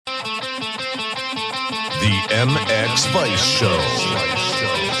The MX Vice Show.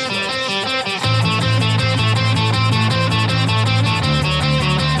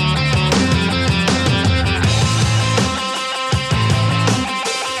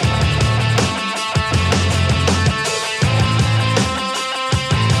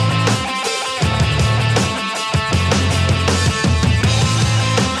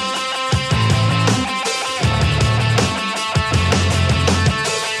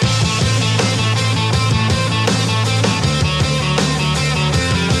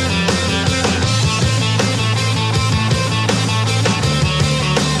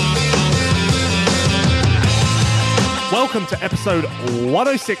 Welcome to episode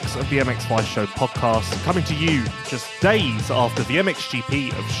 106 of the MX Vice Show podcast, coming to you just days after the MXGP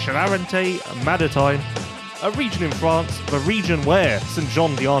of Charente-Maritime, a region in France, the region where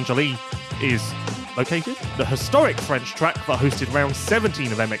Saint-Jean-d'Angely is located, the historic French track that hosted round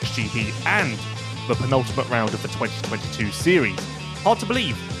 17 of MXGP and the penultimate round of the 2022 series. Hard to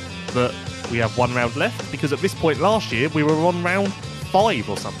believe that we have one round left, because at this point last year we were on round 5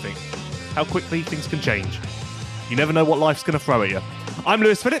 or something. How quickly things can change. You never know what life's going to throw at you. I'm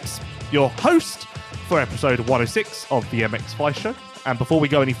Lewis Phillips, your host for episode 106 of the MX Vice Show. And before we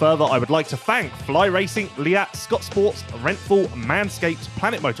go any further, I would like to thank Fly Racing, Liat, Scott Sports, Rentful, Manscaped,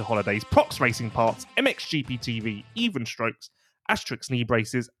 Planet Motor Holidays, Prox Racing Parts, MXGP TV, Even Strokes, Asterix Knee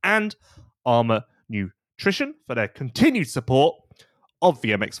Braces, and Armour Nutrition for their continued support of the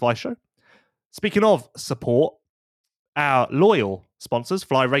MX Vice Show. Speaking of support, our loyal sponsors,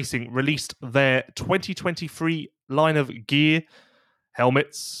 Fly Racing, released their 2023 line of gear,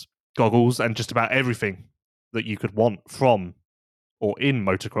 helmets, goggles, and just about everything that you could want from or in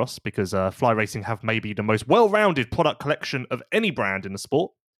motocross, because Fly Racing have maybe the most well-rounded product collection of any brand in the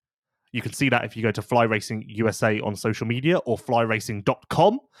sport. You can see that if you go to Fly Racing USA on social media or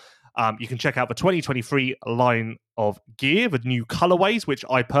flyracing.com. You can check out the 2023 line of gear with new colorways, which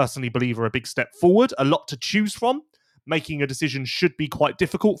I personally believe are a big step forward, a lot to choose from. Making a decision should be quite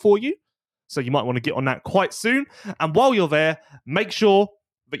difficult for you, so you might want to get on that quite soon. And while you're there, make sure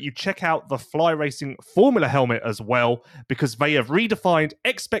that you check out the Fly Racing Formula helmet as well, because they have redefined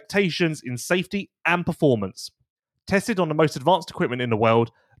expectations in safety and performance. Tested on the most advanced equipment in the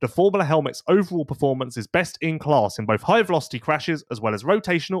world, the Formula helmet's overall performance is best in class in both high-velocity crashes as well as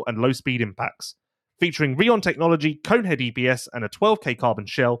rotational and low-speed impacts. Featuring Rheon technology, Conehead EBS, and a 12K carbon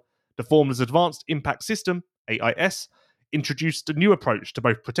shell, the Formula's Advanced Impact System, AIS, introduced a new approach to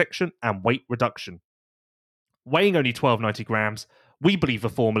both protection and weight reduction. Weighing only 1290 grams, we believe the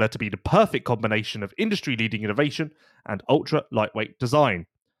Formula to be the perfect combination of industry-leading innovation and ultra-lightweight design.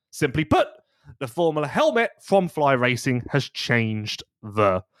 Simply put, the Formula helmet from Fly Racing has changed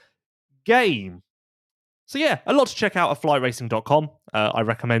the game. So yeah, a lot to check out at flyracing.com. I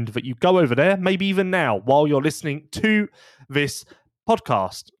recommend that you go over there, maybe even now, while you're listening to this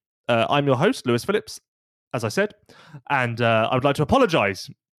podcast. I'm your host, Lewis Phillips, as I said, and I would like to apologise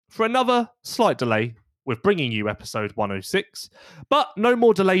for another slight delay with bringing you episode 106, but no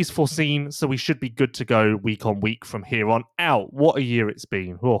more delays foreseen, so we should be good to go week on week from here on out. What a year it's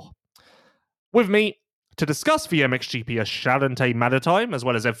been. Oh. With me to discuss the MXGP of Charente-Maritime, as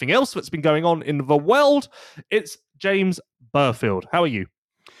well as everything else that's been going on in the world, it's James Burfield. How are you?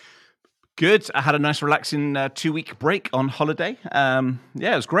 Good. I had a nice relaxing 2-week break on holiday. Yeah,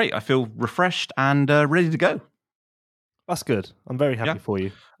 it was great. I feel refreshed and ready to go. That's good. I'm very happy for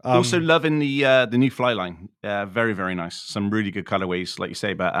you. Also loving the new fly line. Very, very nice. Some really good colorways, like you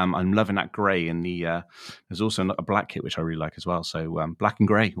say, but I'm loving that grey. And there's also a black kit, which I really like as well. So black and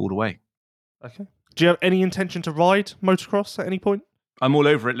grey all the way. Okay. Do you have any intention to ride motocross at any point? I'm all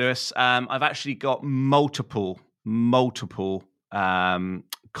over it, Lewis. I've actually got multiple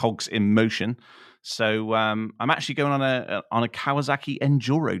cogs in motion. So I'm actually going on a Kawasaki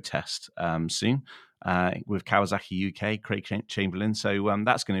Enduro test soon with Kawasaki UK, Craig Chamberlain. So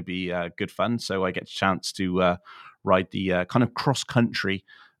that's going to be good fun. So I get a chance to ride the kind of cross-country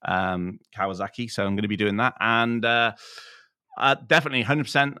Kawasaki. So I'm going to be doing that. And definitely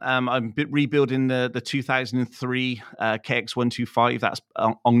 100%. I'm rebuilding the 2003 KX125. That's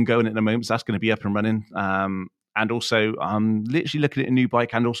ongoing at the moment. So that's going to be up and running. And also, I'm literally looking at a new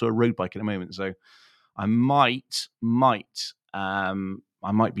bike and also a road bike at the moment. So I might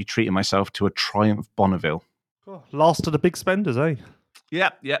be treating myself to a Triumph Bonneville. Oh, last of the big spenders, eh?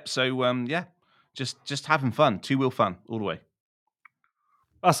 Yep. So just having fun, 2-wheel fun all the way.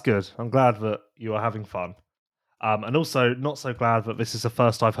 That's good. I'm glad that you are having fun. And also not so glad that this is the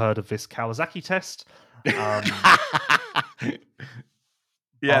first I've heard of this Kawasaki test.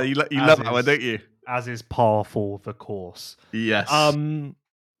 Yeah, you love that one, don't you? As is par for the course. Yes.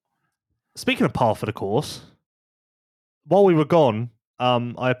 Speaking of par for the course, while we were gone,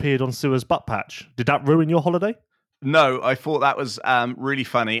 I appeared on Sua's butt patch. Did that ruin your holiday? No, I thought that was really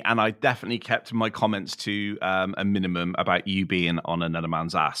funny, and I definitely kept my comments to a minimum about you being on another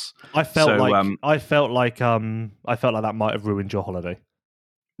man's ass. I felt like that might have ruined your holiday.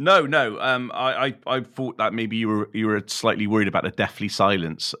 No. I thought that maybe you were slightly worried about the deathly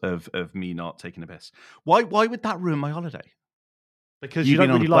silence of me not taking a piss. Why would that ruin my holiday? Because you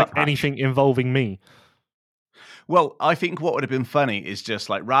don't really like anything involving me. Well, I think what would have been funny is just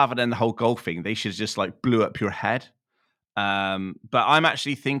like, rather than the whole golf thing, they should just like blew up your head. But I'm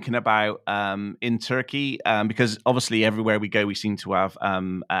actually thinking about in Turkey, because obviously everywhere we go, we seem to have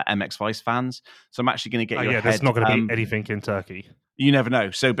MX Vice fans. So I'm actually going to get your head. There's not going to be anything in Turkey. You never know.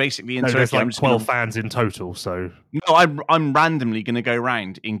 So basically, in Turkey, there's like 12 fans in total. So I'm randomly going to go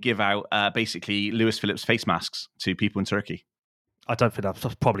around and give out basically Lewis Phillips face masks to people in Turkey. I don't think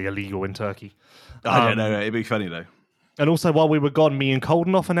that's probably illegal in Turkey. I don't know. It'd be funny though. And also, while we were gone, me and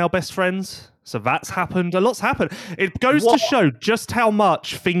Koldenoff are now best friends. So that's happened. A lot's happened. It goes to show just how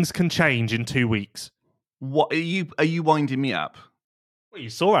much things can change in 2 weeks. What are you winding me up? Well, you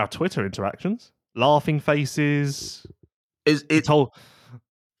saw our Twitter interactions, laughing faces. Are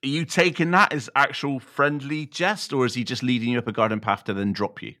you taking that as actual friendly jest, or is he just leading you up a garden path to then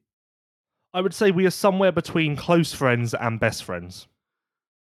drop you? I would say we are somewhere between close friends and best friends.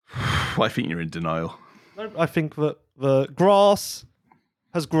 Well, I think you're in denial. I think that the grass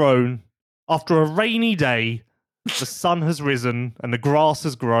has grown. After a rainy day, the sun has risen and the grass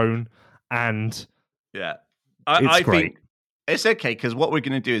has grown, and yeah, I think it's okay, because what we're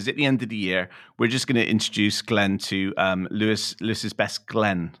going to do is at the end of the year, we're just going to introduce Glenn to Lewis's best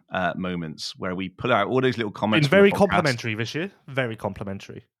Glenn moments, where we put out all those little comments. Been very complimentary this year. Very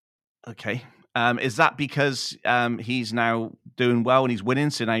complimentary. Okay. Is that because he's now doing well and he's winning,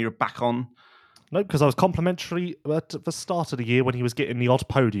 so now you're back on? No, because I was complimentary at the start of the year when he was getting the odd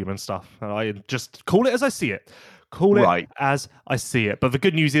podium and stuff. And I just call it as I see it. As I see it. But the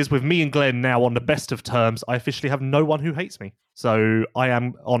good news is, with me and Glenn now on the best of terms, I officially have no one who hates me. So I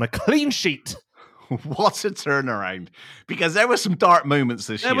am on a clean sheet. What a turnaround. Because there were some dark moments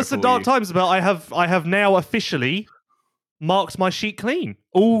this year. There were some dark times, but I have now officially marked my sheet clean.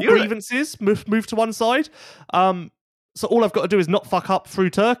 All grievances moved to one side. So all I've got to do is not fuck up through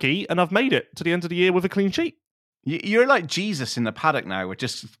Turkey, and I've made it to the end of the year with a clean sheet. You're like Jesus in the paddock now. We're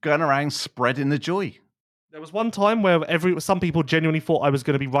just going around spreading the joy. There was one time where some people genuinely thought I was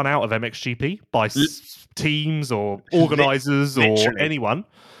going to be run out of MXGP by teams or organisers or anyone.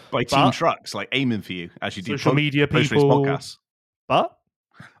 By team trucks, like aiming for you as you do social media people. Podcasts. But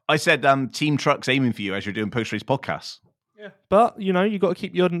I said team trucks aiming for you as you're doing post-race podcasts. Yeah. But, you got to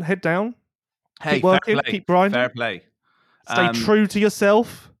keep your head down. Hey, keep working, keep grinding. Fair play. Stay true to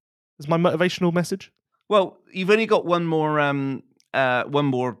yourself is my motivational message. Well, you've only got one more round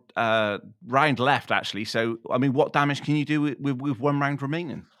left, actually. So, I mean, what damage can you do with one round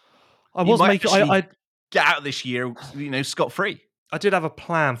remaining? I get out this year, scot-free. I did have a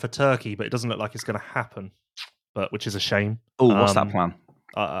plan for Turkey, but it doesn't look like it's going to happen. Which is a shame. Oh, what's that plan?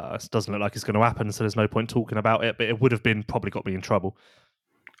 It doesn't look like it's going to happen, so there's no point talking about it. But it would have probably got me in trouble.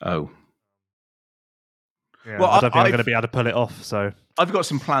 Oh. Yeah, well, I don't think I'm going to be able to pull it off. So I've got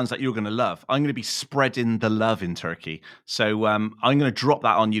some plans that you're going to love. I'm going to be spreading the love in Turkey. So I'm going to drop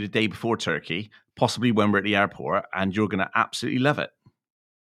that on you the day before Turkey, possibly when we're at the airport, and you're going to absolutely love it.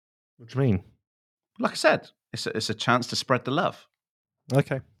 What do you mean? Like I said, it's a chance to spread the love.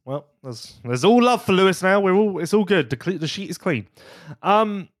 Okay. Well, there's all love for Lewis now. It's all good. The sheet is clean.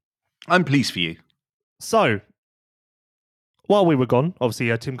 I'm pleased for you. So, while we were gone,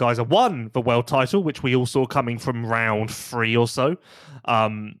 obviously Tim Geiser won the world title, which we all saw coming from round 3 or so.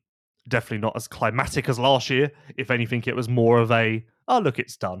 Definitely not as climatic as last year. If anything, it was more of a, oh, look,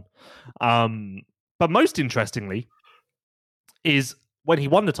 it's done. But most interestingly is when he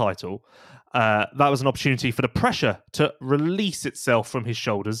won the title, that was an opportunity for the pressure to release itself from his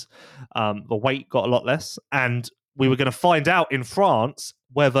shoulders. The weight got a lot less, and we were going to find out in France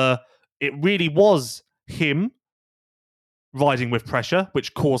whether it really was him riding with pressure,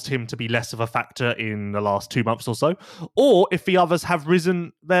 which caused him to be less of a factor in the last 2 months or so, or if the others have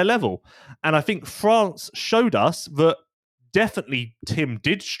risen their level. And I think France showed us that definitely Tim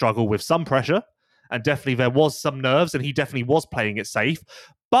did struggle with some pressure, and definitely there was some nerves, and he definitely was playing it safe.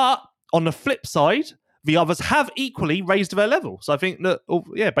 But on the flip side, the others have equally raised their level. So I think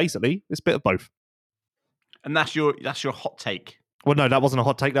that, basically, it's a bit of both. And that's your hot take. Well, no, that wasn't a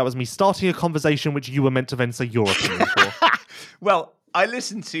hot take. That was me starting a conversation which you were meant to then say your opinion for. Well, I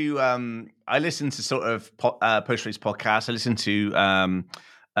listened to sort of post race podcasts. I listened to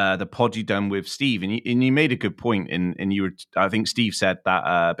the pod you done with Steve, and you made a good point. And you were, I think Steve said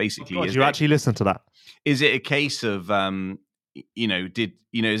that basically, Did you actually listen to that? Is it a case of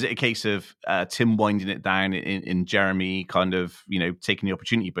is it a case of Tim winding it down in Jeremy kind of taking the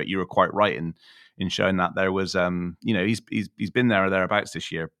opportunity? But you were quite right in showing that there was he's been there or thereabouts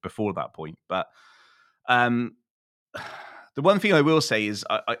this year before that point. But the one thing I will say is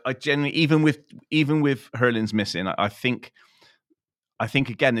I generally, even with Hurlin's missing, I think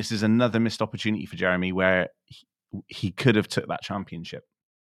again this is another missed opportunity for Jeremy where he could have took that championship.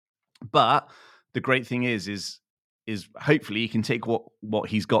 But the great thing is hopefully he can take what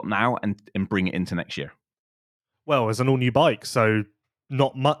he's got now and bring it into next year. Well, as an all new bike, so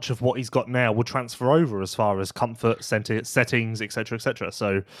not much of what he's got now will transfer over as far as comfort, settings, etc., etc.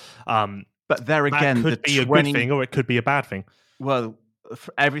 So, but there again, that could be a good thing or it could be a bad thing. Well,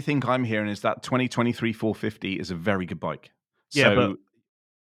 everything I'm hearing is that 2023 450 is a very good bike. Yeah, but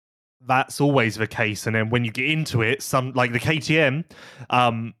that's always the case. And then when you get into it, some like the KTM,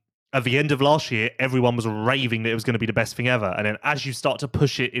 at the end of last year, everyone was raving that it was going to be the best thing ever. And then as you start to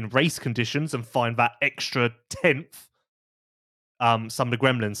push it in race conditions and find that extra 10th, some of the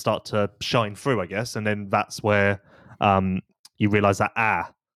gremlins start to shine through, I guess. And then that's where you realize that,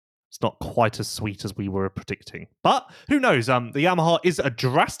 it's not quite as sweet as we were predicting. But who knows? The Yamaha is a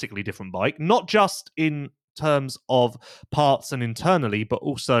drastically different bike, not just in terms of parts and internally, but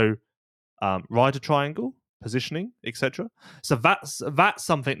also rider triangle, positioning, etc. So that's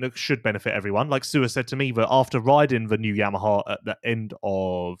something that should benefit everyone. Like Sua said to me that after riding the new Yamaha at the end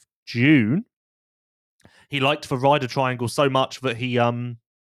of June, he liked the rider triangle so much that he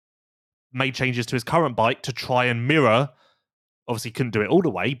made changes to his current bike to try and mirror. Obviously couldn't do it all the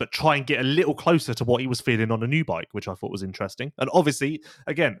way, but try and get a little closer to what he was feeling on a new bike, which I thought was interesting. And obviously,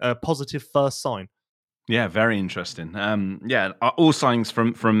 again, a positive first sign. Yeah, very interesting. All signs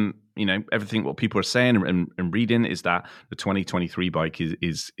from everything what people are saying and reading is that the 2023 bike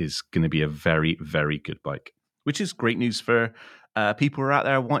is going to be a very, very good bike, which is great news for people who are out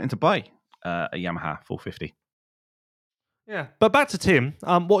there wanting to buy a Yamaha 450. Yeah, but back to Tim.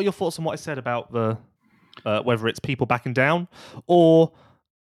 What are your thoughts on what I said about the whether it's people backing down or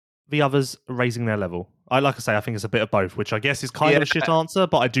the others raising their level? I think it's a bit of both, which I guess is kind of a shit answer,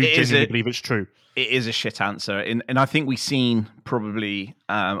 but I do genuinely believe it's true. It is a shit answer. And I think we've seen probably,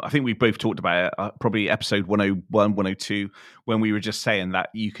 I think we both talked about it, probably episode 101, 102, when we were just saying that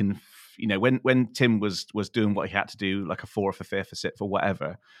you can, when Tim was doing what he had to do, like a fourth, a fifth, a sixth, or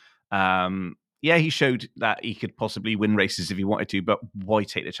whatever, he showed that he could possibly win races if he wanted to, but why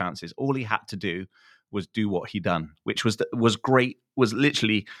take the chances? All he had to do was do what he done, which was great, was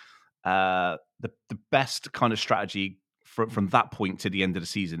literally the best kind of strategy from that point to the end of the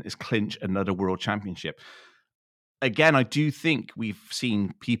season is clinch another world championship. Again, I do think we've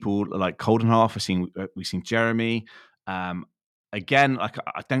seen people like Coldenhoff, we've seen Jeremy. Again, I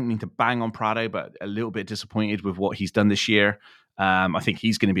don't mean to bang on Prado, but a little bit disappointed with what he's done this year. I think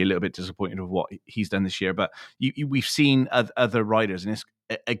he's going to be a little bit disappointed with what he's done this year. But we've seen other riders, and it's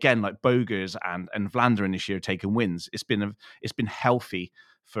again like Bogers and Vlaanderen this year taking wins. It's been healthy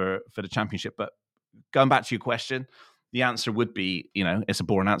for the championship. But going back to your question, the answer would be, it's a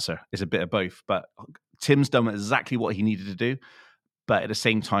boring answer. It's a bit of both. But Tim's done exactly what he needed to do. But at the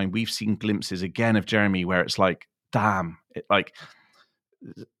same time, we've seen glimpses again of Jeremy where it's like, damn, like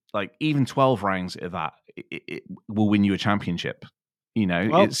even 12 rounds of that, it will win you a championship.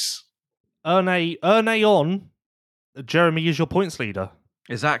 It's Earn on. Jeremy is your points leader.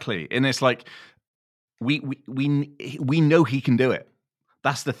 Exactly, and it's like we know he can do it.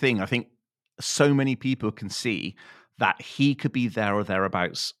 That's the thing. I think so many people can see that he could be there or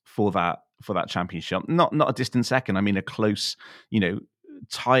thereabouts for that championship. Not a distant second. I mean, a close,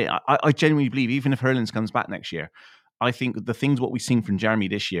 tie. I genuinely believe even if Hurlins comes back next year, I think the things what we've seen from Jeremy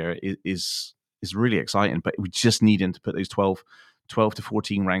this year is really exciting. But we just need him to put those 12 to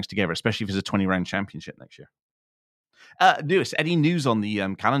 14 rounds together, especially if it's a 20-round championship next year. Lewis, any news on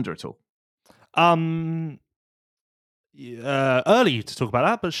the calendar at all? Early to talk about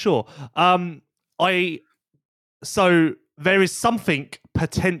that, but sure. So there is something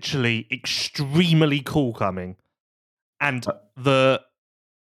potentially extremely cool coming, and the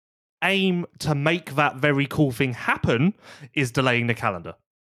aim to make that very cool thing happen is delaying the calendar.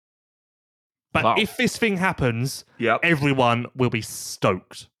 But if this thing happens, everyone will be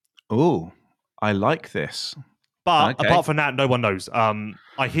stoked. Oh, I like this. But apart from that, no one knows.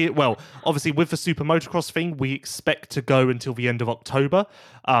 Obviously with the Super Motocross thing, we expect to go until the end of October.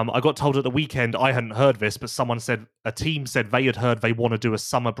 I got told at the weekend, I hadn't heard this, but a team said they had heard they want to do a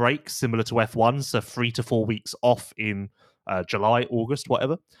summer break similar to F1, so 3 to 4 weeks off in July, August,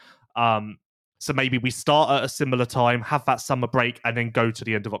 whatever. So maybe we start at a similar time, have that summer break, and then go to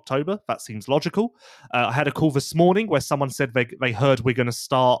the end of October. That seems logical. I had a call this morning where someone said they heard we're going to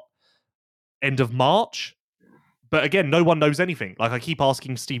start end of March. But again, no one knows anything. Like, I keep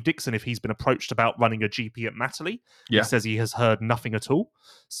asking Steve Dixon if he's been approached about running a GP at Matterley. Yeah. He says he has heard nothing at all.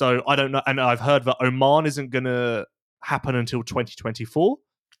 So I don't know. And I've heard that Oman isn't going to happen until 2024,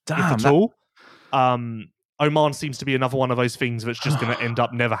 if at all. Oman seems to be another one of those things that's just going to end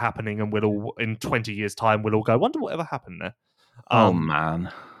up never happening, and we'll all, in 20 years' time, we'll all go, wonder whatever happened there. Oh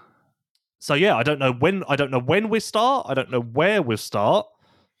man. So yeah, I don't know when we start. I don't know where we'll start.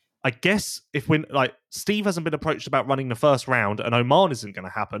 I guess if we Steve hasn't been approached about running the first round, and Oman isn't going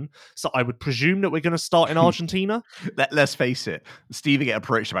to happen, so I would presume that we're going to start in Argentina. Let's face it, Steve will get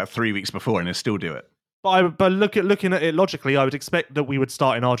approached about 3 weeks before, and he'll still do it. But looking at it logically, I would expect that we would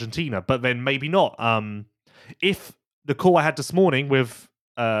start in Argentina, but then maybe not. If the call I had this morning with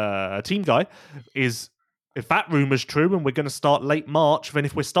a team guy is, if that rumour's true and we're going to start late March, then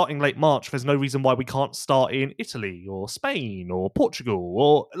if we're starting late March, there's no reason why we can't start in Italy or Spain or Portugal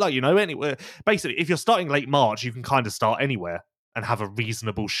or anywhere. Basically, if you're starting late March, you can kind of start anywhere and have a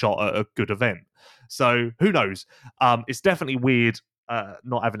reasonable shot at a good event. So who knows? It's definitely weird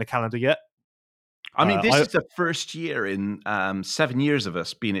not having a calendar yet. I mean, this is the first year in 7 years of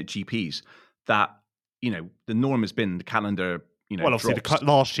us being at GPs that, the norm has been the calendar, well, obviously,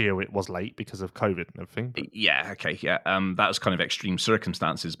 last year it was late because of COVID and everything. But... Yeah, okay, yeah. That was kind of extreme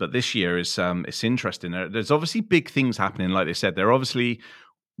circumstances. But this year is it's interesting. There's obviously big things happening, like they said. They're obviously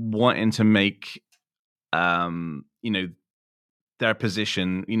wanting to make, their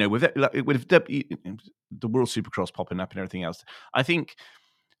position, with the World Supercross popping up and everything else. I think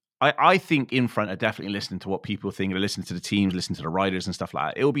Infront are definitely listening to what people think. They're listening to the teams, listening to the riders and stuff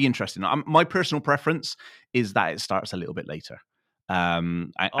like that. It'll be interesting. My personal preference is that it starts a little bit later.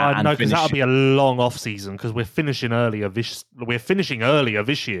 No, because that'll be a long off season because we're finishing earlier this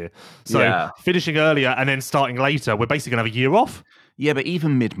year. So finishing earlier and then starting later, we're basically gonna have a year off. Yeah, but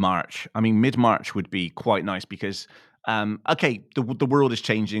even mid-March. I mean, mid-March would be quite nice because the world is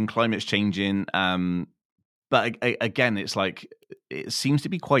changing, climate's changing. But again, it's like it seems to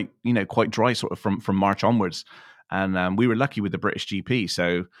be quite dry sort of from March onwards, and we were lucky with the British GP.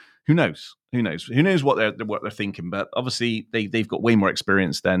 So who knows? Who knows what they're thinking? But obviously they've got way more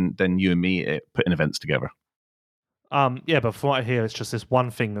experience than you and me at putting events together. Yeah, but from what I hear, it's just this one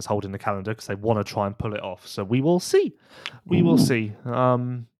thing that's holding the calendar because they want to try and pull it off. So we will see. Will see.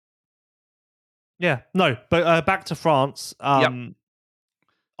 But back to France. Yep.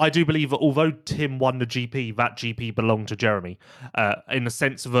 I do believe that although Tim won the GP, that GP belonged to Jeremy, in the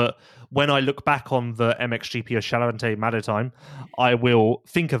sense that when I look back on the MXGP of Charente-Maritime, I will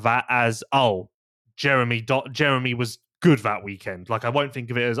think of that as, Jeremy was good that weekend. Like, I won't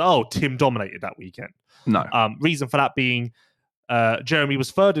think of it as, Tim dominated that weekend. No. Reason for that being, Jeremy was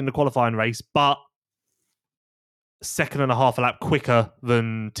third in the qualifying race, but second and a half a lap quicker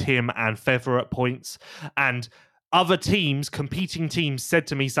than Tim and Feather at points. And other competing teams, said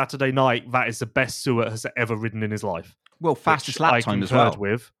to me Saturday night that is the best Stewart has ever ridden in his life. Well, fastest lap time as well.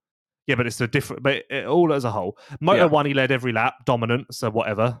 Yeah, but it's a different. But all as a whole, Moto 1 he led every lap, dominant. So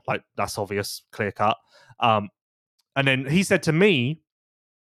whatever, like that's obvious, clear cut. And then he said to me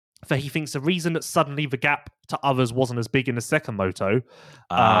that he thinks the reason that suddenly the gap to others wasn't as big in the second moto.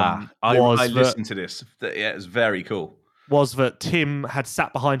 I listened to this. Yeah, it's very cool. Was that Tim had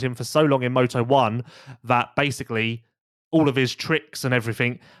sat behind him for so long in Moto 1 that basically all of his tricks and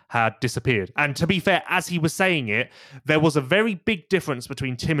everything had disappeared. And to be fair, as he was saying it, there was a very big difference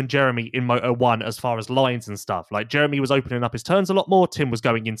between Tim and Jeremy in Moto 1 as far as lines and stuff. Like, Jeremy was opening up his turns a lot more, Tim was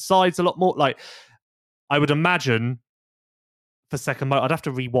going insides a lot more. Like, I would imagine for second moto, I'd have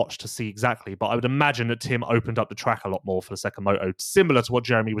to rewatch to see exactly, but I would imagine that Tim opened up the track a lot more for the second moto, similar to what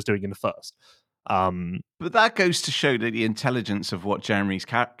Jeremy was doing in the first. But that goes to show that the intelligence of what Jeremy's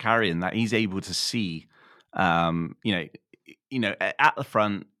carrying, that he's able to see, at the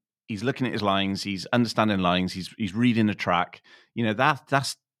front, he's looking at his lines, he's understanding lines, he's reading the track.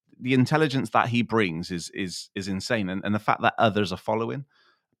 That's the intelligence that he brings is insane, and the fact that others are following,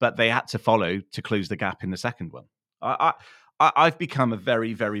 but they had to follow to close the gap in the second one. I've become a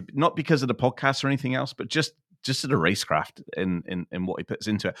very, very, not because of the podcast or anything else, but just to the racecraft in what he puts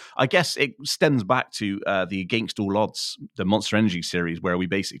into it. I guess it stems back to the Against All Odds, the Monster Energy series, where we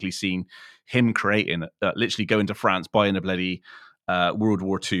basically seen him creating, literally going to France, buying a bloody World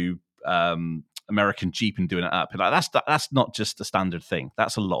War II American Jeep and doing it up. Like, that's not just a standard thing.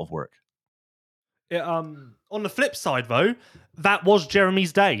 That's a lot of work. Yeah, on the flip side, though, that was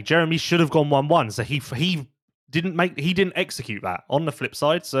Jeremy's day. Jeremy should have gone 1-1. So he he didn't execute that on the flip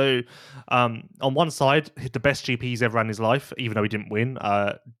side. So on one side, the best GP he's ever ran in his life, even though he didn't win,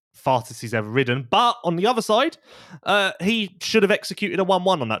 fastest he's ever ridden. But on the other side, he should have executed a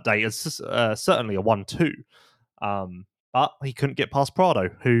 1-1 on that day. It's certainly a 1-2. But he couldn't get past Prado,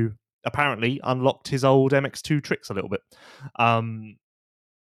 who apparently unlocked his old MX2 tricks a little bit.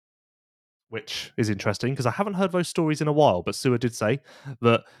 Which is interesting because I haven't heard those stories in a while, but Sewer did say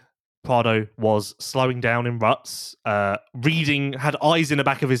that Prado was slowing down in ruts, had eyes in the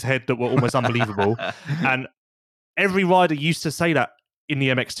back of his head that were almost unbelievable. And every rider used to say that in the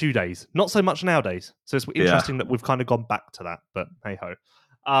MX2 days. Not so much nowadays. So it's interesting that we've kind of gone back to that, but hey-ho.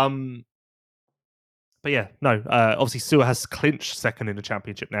 But yeah, no, obviously Sewer has clinched second in the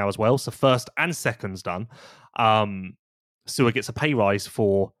championship now as well. So first and second's done. Sewer gets a pay rise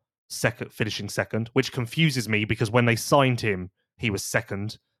for finishing second, which confuses me because when they signed him, he was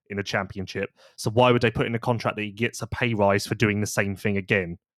second in the championship. So why would they put in a contract that he gets a pay rise for doing the same thing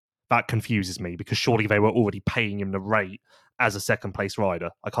again? That confuses me because surely they were already paying him the rate as a second place rider.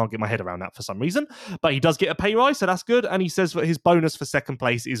 I can't get my head around that for some reason, but he does get a pay rise, so that's good. And he says that his bonus for second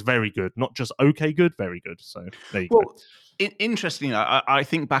place is very good, not just okay good, very good. So there you go. Interesting. I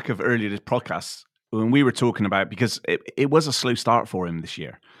think back of earlier this podcast when we were talking about, because it was a slow start for him this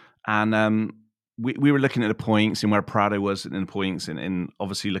year. And we were looking at the points and where Prado was in the points, and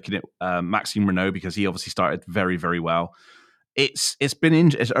obviously looking at Maxime Renault because he obviously started very, very well. It's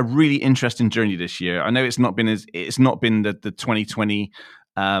been it's a really interesting journey this year. I know it's not been the 2020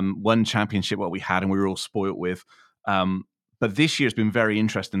 one championship what we had and we were all spoilt with, but this year's been very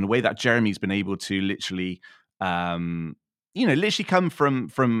interesting. The way that Jeremy's been able to literally come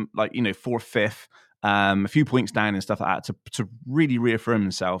from like fourth, fifth. A few points down and stuff like that to really reaffirm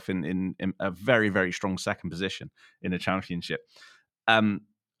himself in a very, very strong second position in the championship.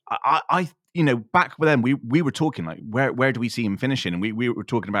 I back with them, we were talking like where do we see him finishing, and we were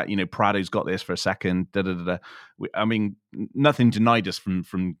talking about Prado's got this for a second. I mean, nothing denied us from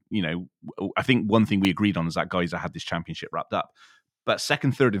I think one thing we agreed on is that guys that had this championship wrapped up, but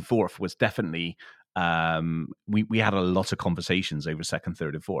second, third, and fourth was definitely we had a lot of conversations over second,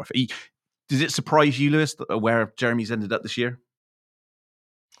 third, and fourth. Does it surprise you, Lewis, where Jeremy's ended up this year?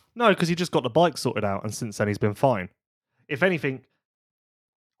 No, because he just got the bike sorted out, and since then he's been fine. If anything,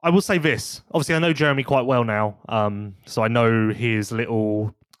 I will say this. Obviously, I know Jeremy quite well now, so I know his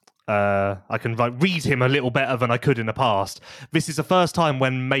little... I can read him a little better than I could in the past. This is the first time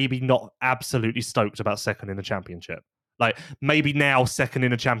when maybe not absolutely stoked about second in the championship. Like, maybe now second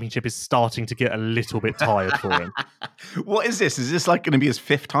in the championship is starting to get a little bit tired for him. What is this? Is this like going to be his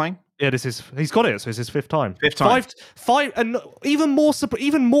fifth time? Yeah, he's got it, so it's his fifth time. Fifth time. Five, and even more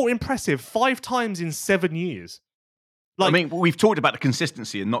impressive, 5 times in 7 years. Like, I mean, we've talked about the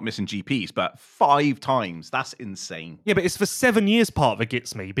consistency and not missing GPs, but 5 times, that's insane. Yeah, but it's the 7 years part that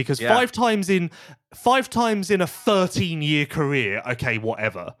gets me, because 5 times in a 13-year career, okay,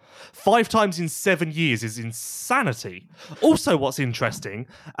 whatever. 5 times in 7 years is insanity. Also, what's interesting,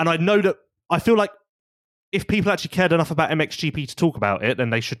 and I feel like if people actually cared enough about MXGP to talk about it, then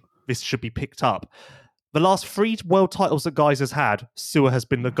this should be picked up. The last 3 world titles that Guys has had, Sewer has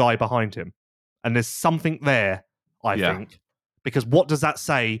been the guy behind him. And there's something there, I think. Because what does that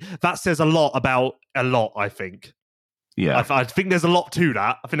say? That says a lot about a lot, I think. Yeah. I think there's a lot to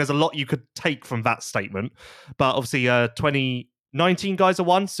that. I think there's a lot you could take from that statement. But obviously, 2019 Guys are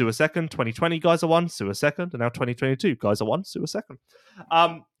 1, Sewer second. 2020 Guys are 1, Sewer second. And now 2022 Guys are 1, Sewer second.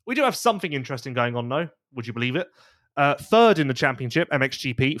 We do have something interesting going on, though. Would you believe it? Third in the championship,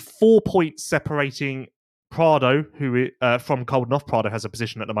 MXGP, 4 points separating Prado, who from Koldenhoff. Prado has a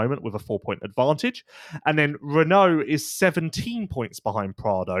position at the moment with a 4-point advantage. And then Renault is 17 points behind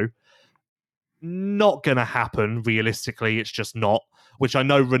Prado. Not going to happen, realistically. It's just not, which I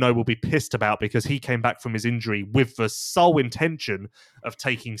know Renault will be pissed about because he came back from his injury with the sole intention of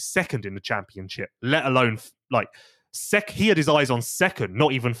taking second in the championship, let alone, he had his eyes on second,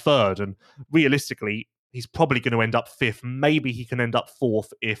 not even third. And realistically, he's probably going to end up 5th. Maybe he can end up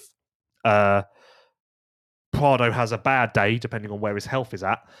 4th if Prado has a bad day, depending on where his health is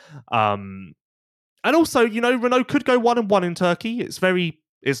at. And also, Renault could go 1-1 in Turkey.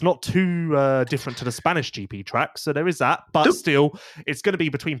 It's not too different to the Spanish GP track, so there is that. But still, it's going to be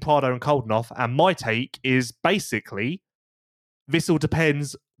between Prado and Koldenhoff. And my take is basically, this all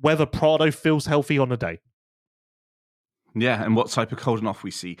depends whether Prado feels healthy on the day. Yeah, and what type of Koldenhoff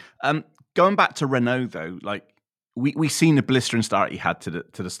we see. Going back to Renault, though, we've seen the blistering start he had to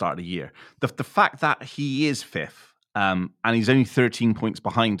the start of the year. The fact that he is 5th and he's only 13 points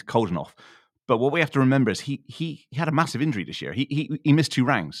behind Koldenhoff. But what we have to remember is he had a massive injury this year. He missed 2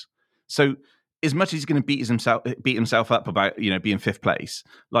 rounds. So as much as he's going to beat himself up about being fifth place,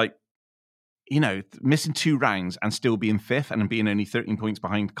 like missing 2 rounds and still being fifth and being only 13 points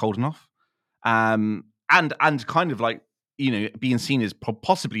behind Koldenhoff, and kind of like being seen as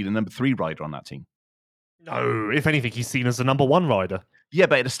possibly the number 3 rider on that team. No, if anything, he's seen as the number 1 rider. Yeah,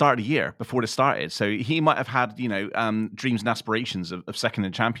 but at the start of the year, before it started. So he might have had, dreams and aspirations of second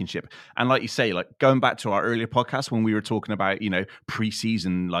in the championship. And like you say, like going back to our earlier podcast when we were talking about,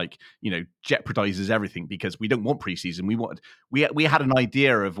 preseason, jeopardizes everything because we don't want preseason. We had an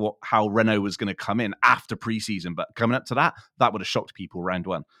idea of how Renault was going to come in after preseason, but coming up to that would have shocked people round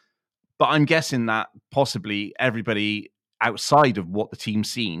 1. But I'm guessing that possibly everybody outside of what the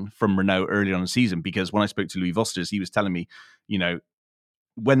team's seen from Renault early on in the season, because when I spoke to Louis Vosters, he was telling me,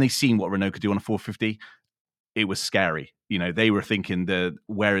 when they seen what Renault could do on a 450, it was scary. They were thinking,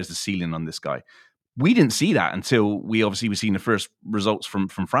 where is the ceiling on this guy? We didn't see that until we obviously were seeing the first results from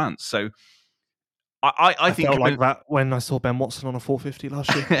France. So I think felt like that when I saw Ben Watson on a 450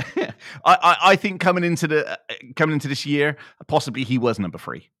 last year. I think coming into this year, possibly he was number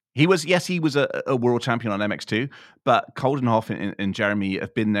 3. He was a world champion on MX2, but Koldenhoff and Jeremy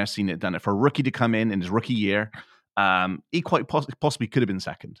have been there, seen it, done it. For a rookie to come in his rookie year, he quite possibly could have been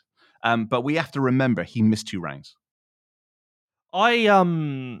second. But we have to remember he missed 2 rounds. I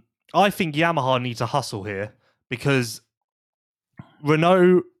think Yamaha need to hustle here because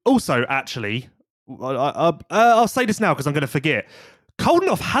Renault also actually. I'll say this now because I'm going to forget.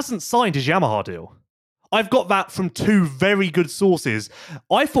 Koldenhoff hasn't signed his Yamaha deal. I've got that from 2 very good sources.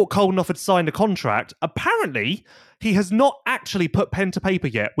 I thought Koldenhoff had signed a contract. Apparently, he has not actually put pen to paper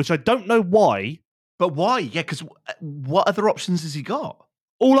yet, which I don't know why. But why? Yeah, because what other options has he got?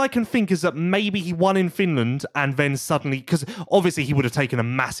 All I can think is that maybe he won in Finland and then suddenly, because obviously he would have taken a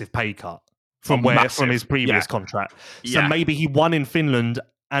massive pay cut from his previous contract. So maybe he won in Finland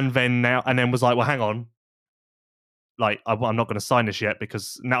and then was like, well, hang on, like I'm not going to sign this yet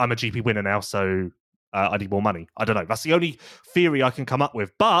because now I'm a GP winner now, so I need more money. I don't know. That's the only theory I can come up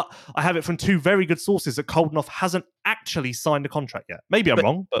with. But I have it from 2 very good sources that Koldenhoff hasn't actually signed a contract yet. Maybe I'm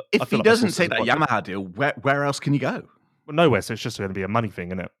wrong, but if he doesn't take that Yamaha deal, where else can he go? Well, nowhere. So it's just going to be a money thing,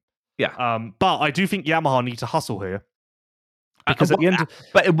 isn't it? Yeah. But I do think Yamaha need to hustle here because at the end.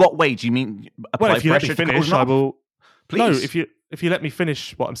 But in what way do you mean? Well, if you let me finish, I will. Please. No, if you let me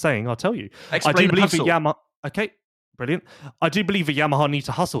finish what I'm saying, I'll tell you. Explain I do believe hustle. Yamaha. Okay, brilliant. I do believe that Yamaha need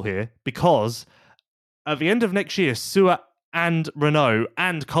to hustle here because at the end of next year, Sewer and Renault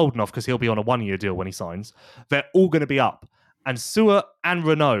and Koldenhoff, because he'll be on a 1-year deal when he signs, they're all going to be up. And Sewer and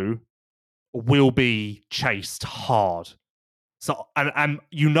Renault will be chased hard. So, and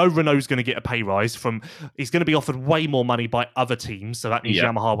Renault's going to get a pay rise he's going to be offered way more money by other teams, so that means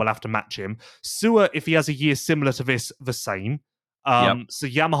Yamaha will have to match him. Sewer, if he has a year similar to this, the same. So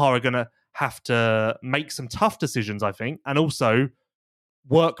Yamaha are going to have to make some tough decisions, I think, and also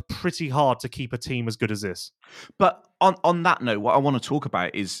work pretty hard to keep a team as good as this. But on that note, what I want to talk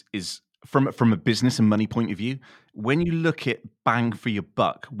about is from a business and money point of view, when you look at bang for your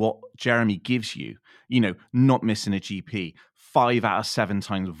buck, what Jeremy gives you, not missing a GP, 5 out of 7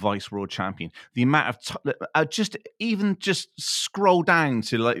 times vice world champion, the amount of just scroll down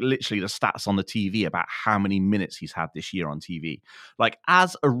to like literally the stats on the TV about how many minutes he's had this year on TV. Like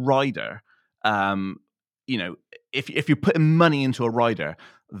as a rider, if you're putting money into a rider,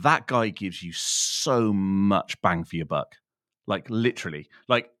 that guy gives you so much bang for your buck. Like literally,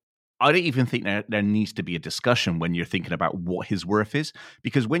 like I don't even think there needs to be a discussion when you're thinking about what his worth is,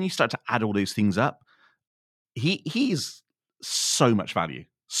 because when you start to add all those things up, he's so much value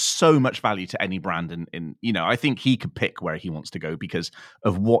to any brand. And I think he could pick where he wants to go because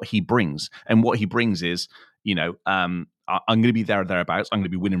of what he brings. And what he brings is, I'm going to be there or thereabouts. I'm going to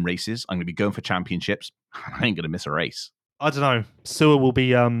be winning races. I'm going to be going for championships. I ain't going to miss a race. I don't know. Sewer will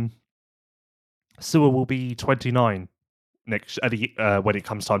be 29 next when it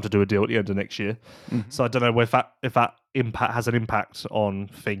comes time to do a deal at the end of next year. Mm-hmm. So I don't know if that impact has an impact on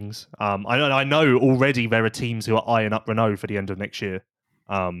things. I know already there are teams who are eyeing up Renault for the end of next year.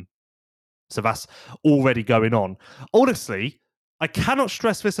 So that's already going on. Honestly, I cannot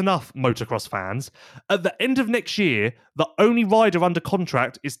stress this enough, motocross fans. At the end of next year, the only rider under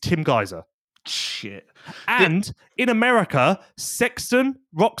contract is Tim Geiser. Shit. And in America, Sexton,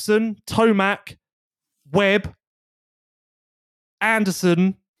 Roxon, Tomac, Webb,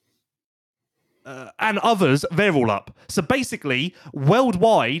 Anderson, and others, they're all up. So basically,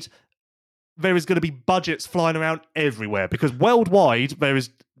 worldwide, there is going to be budgets flying around everywhere because worldwide, there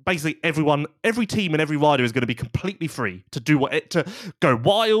is basically every team and every rider is going to be completely free to do to go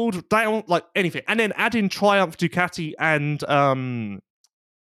wild, down, like anything. And then add in Triumph, Ducati, and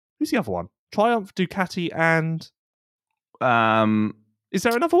who's the other one? Triumph, Ducati, and Um, is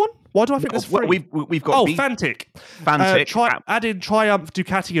there another one? Why do I think there's three? we've got Fantic. Fantic. Add in Triumph,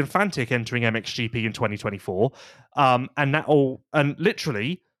 Ducati, and Fantic entering MXGP in 2024. And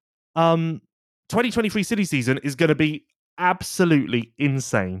literally, 2023 silly season is going to be absolutely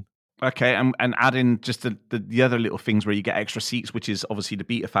insane. Okay, and add in just the other little things where you get extra seats, which is obviously the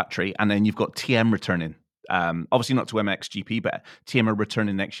Beta Factory, and then you've got TM returning. Obviously not to MXGP, but TM are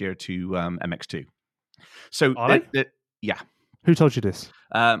returning next year to MX2. So, yeah. Who told you this?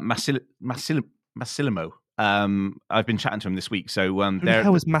 Massilimo. I've been chatting to him this week. So, who the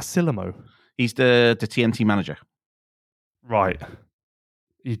hell is Massilimo? He's the TNT manager. Right.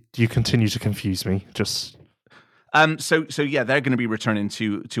 You continue to confuse me. Just. So yeah, they're going to be returning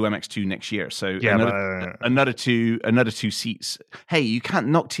to MX2 next year. So yeah, another two seats. Hey, you can't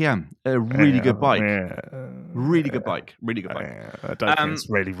knock TM. A really good bike. Really good bike. Really good bike. I don't think it's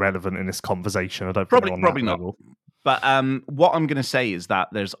really relevant in this conversation. I don't probably not. Level. But what I'm going to say is that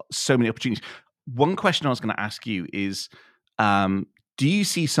there's so many opportunities. One question I was going to ask you is, do you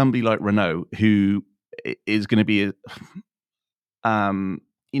see somebody like Renault who is going to be like a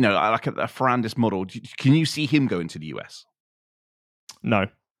Ferrandis model? Can you see him going to the US? No.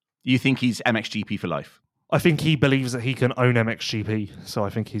 You think he's MXGP for life? I think he believes that he can own MXGP, so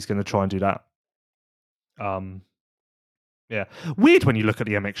I think he's going to try and do that. Yeah. Weird when you look at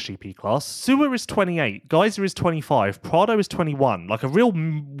the MXGP class. Sewer is 28, Geyser is 25, Prado is 21. Like a real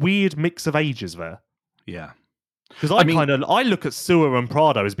weird mix of ages there. Yeah. Because I look at Sewer and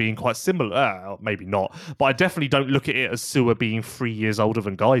Prado as being quite similar. Maybe not, but I definitely don't look at it as Sewer being 3 years older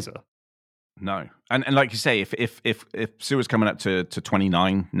than Geyser. No, and like you say, if Sewer's coming up to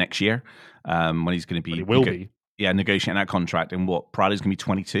 29 next year, when he's going to be, negotiating that contract, and what Prado's going to be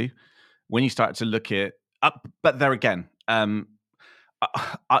 22. When you start to look at but there again,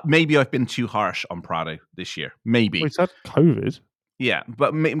 maybe I've been too harsh on Prado this year. Maybe he's had COVID. Yeah,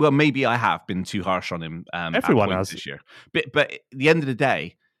 but maybe I have been too harsh on him. Everyone has this year. But at the end of the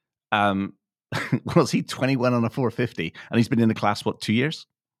day, was he 21 on a 450, and he's been in the class 2 years?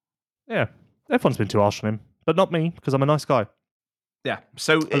 Yeah, everyone's been too harsh on him, but not me because I'm a nice guy. Yeah,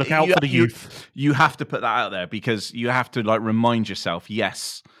 so look out for the youth. You have to put that out there because you have to remind yourself.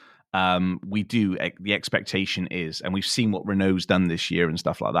 Yes, we do. The expectation is, and we've seen what Renault's done this year and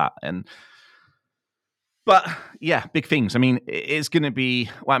stuff like that, But yeah, big things. I mean, it's going to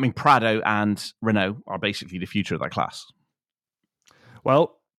be. Well, I mean, Prado and Renault are basically the future of that class.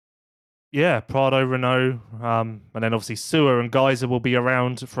 Well, yeah, Prado, Renault, and then obviously Sewer and Geyser will be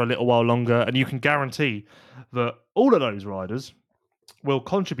around for a little while longer, and you can guarantee that all of those riders will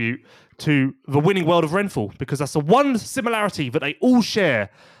contribute to the winning world of Renthal because that's the one similarity that they all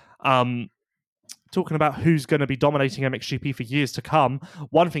share. Talking about who's going to be dominating MXGP for years to come,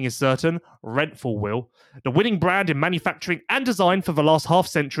 one thing is certain, Renthal will. The winning brand in manufacturing and design for the last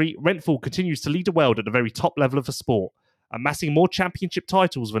half-century, Renthal continues to lead the world at the very top level of the sport. Amassing more championship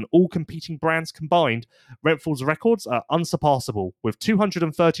titles than all competing brands combined, Renthal's records are unsurpassable, with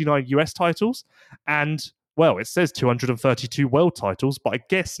 239 US titles and, well, it says 232 world titles, but I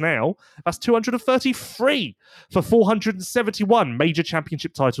guess now that's 233 for 471 major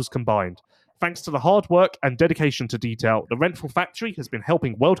championship titles combined. Thanks to the hard work and dedication to detail, the Renthal factory has been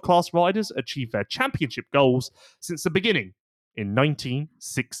helping world-class riders achieve their championship goals since the beginning in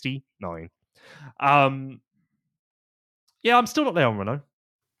 1969. Yeah, I'm still not there on Renault.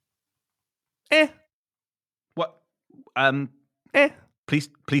 What?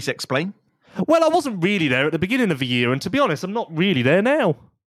 Please explain. Well, I wasn't really there at the beginning of the year, and to be honest, I'm not really there now.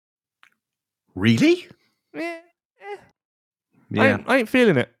 Really? Yeah. I ain't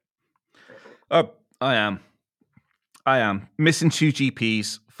feeling it. I am. Missing 2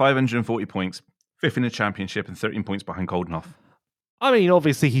 GPs, 540 points, 5th in the championship, and 13 points behind Coldenhoff. I mean,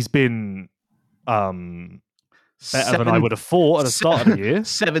 obviously, he's been better than I would have thought at the start of the year.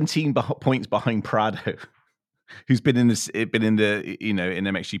 17 points behind Prado, who's been in the in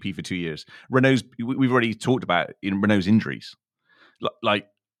MXGP for 2 years. Renault's. We've already talked about Renault's injuries. Like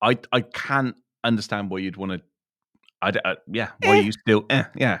I can't understand why you'd want to. Why you still?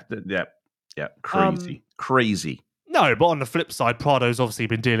 Yeah, crazy. No, but on the flip side, Prado's obviously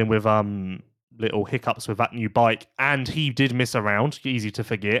been dealing with little hiccups with that new bike, and he did miss a round, easy to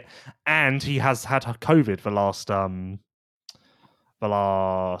forget, and he has had COVID the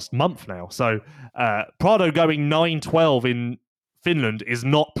last month now. So Prado going 9-12 in Finland is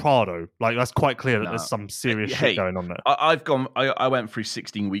not Prado. Like, that's quite clear that there's some serious shit going on there. I went through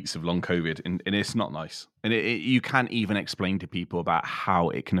 16 weeks of long COVID, and it's not nice. And you can't even explain to people about how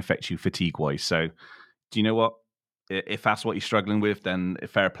it can affect you fatigue-wise. So, do you know what? if that's what he's struggling with, then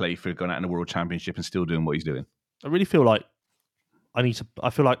fair play for going out in a world championship and still doing what he's doing. I really feel like you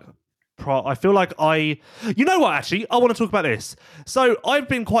know what, actually, I want to talk about this. So I've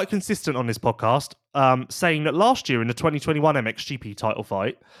been quite consistent on this podcast, saying that last year in the 2021 MXGP title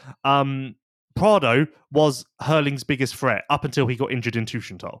fight, Prado was Hurling's biggest threat up until he got injured in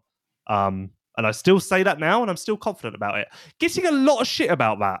Tuchenthal. And I still say that now, and I'm still confident about it. Getting a lot of shit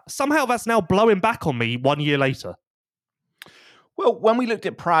about that. Somehow that's now blowing back on me 1 year later. Well, when we looked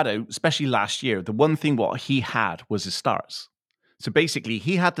at Prado, especially last year, the one thing what he had was his starts. So basically,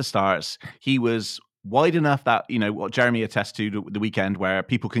 he had the starts. He was wide enough that, what Jeremy attests to the weekend where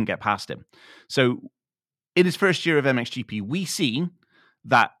people couldn't get past him. So in his first year of MXGP, we seen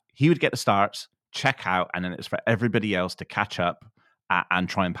that he would get the starts, check out, and then it's for everybody else to catch up and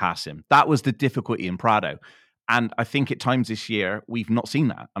try and pass him. That was the difficulty in Prado. And I think at times this year, we've not seen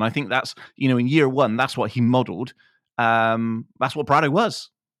that. And I think that's, in year one, that's what he modeled. That's what Prado was.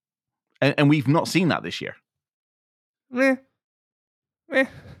 And we've not seen that this year.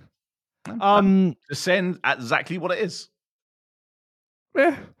 Just saying exactly what it is.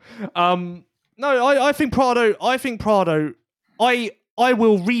 No, I think Prado, I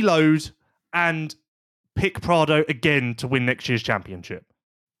will reload and pick Prado again to win next year's championship.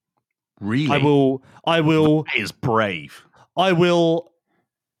 Really? I will. That is brave. I will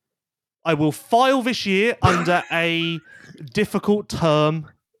file this year under a difficult term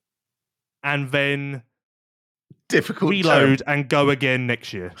and then reload and go again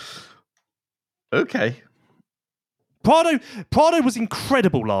next year. Okay. Prado was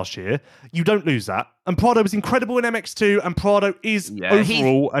incredible last year. You don't lose that. And Prado was incredible in MX2, and Prado is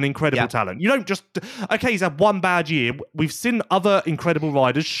overall an incredible talent. You don't just... Okay, he's had one bad year. We've seen other incredible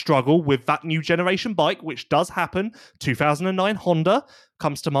riders struggle with that new generation bike, which does happen. 2009 Honda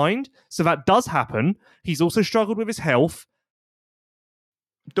comes to mind. So that does happen. He's also struggled with his health.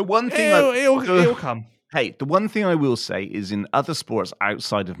 The one thing... It'll come. Hey, the one thing I will say is in other sports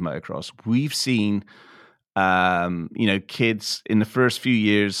outside of motocross, we've seen... kids in the first few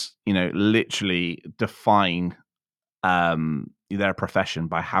years, literally define their profession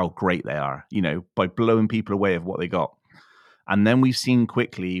by how great they are, by blowing people away of what they got. And then we've seen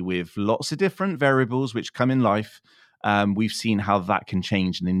quickly with lots of different variables which come in life, we've seen how that can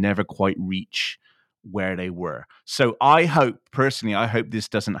change and they never quite reach where they were. So I hope this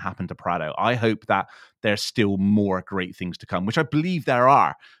doesn't happen to Prado. I hope that there's still more great things to come, which I believe there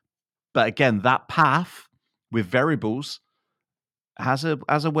are. But again, that path with variables has a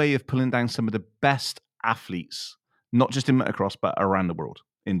way of pulling down some of the best athletes, not just in motocross, but around the world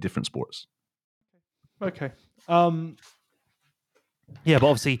in different sports. Okay. Yeah, but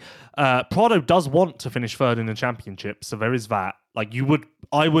obviously, Prado does want to finish third in the championship, so there is that. Like,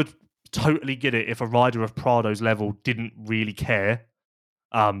 I would totally get it if a rider of Prado's level didn't really care.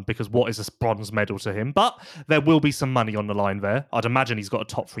 Because what is a bronze medal to him? But there will be some money on the line there. I'd imagine he's got a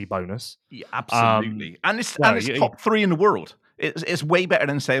top 3 bonus. Yeah, absolutely. And it's top 3 in the world. It's way better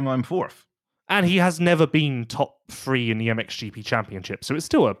than saying I'm 4th. And he has never been top 3 in the MXGP Championship, so it's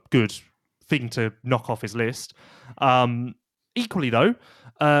still a good thing to knock off his list. Equally, though,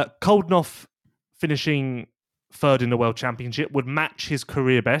 Koldnoff finishing 3rd in the World Championship would match his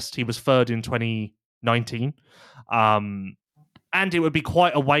career best. He was 3rd in 2019. And it would be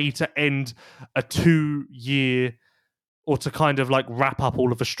quite a way to end a 2-year, or to kind of like wrap up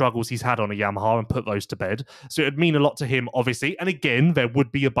all of the struggles he's had on a Yamaha and put those to bed. So it would mean a lot to him, obviously. And again, there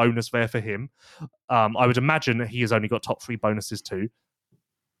would be a bonus there for him. I would imagine that he has only got top 3 bonuses too.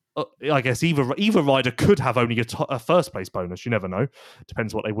 I guess either rider could have only a first place bonus. You never know.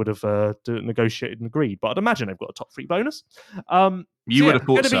 Depends what they would have negotiated and agreed. But I'd imagine they've got a top 3 bonus. You would have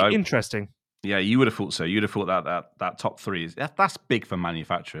thought so. It's going to be interesting. Yeah, you would have thought so. You'd have thought that top 3 is that's big for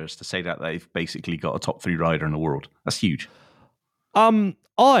manufacturers to say that they've basically got a top 3 rider in the world. That's huge.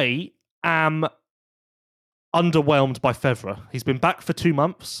 I am underwhelmed by Febvre. He's been back for 2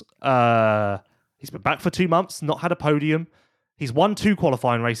 months. Not had a podium. He's won 2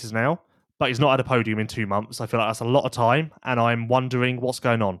 qualifying races now, but he's not had a podium in 2 months. I feel like that's a lot of time, and I'm wondering what's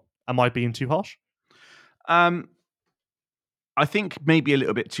going on. Am I being too harsh? I think maybe a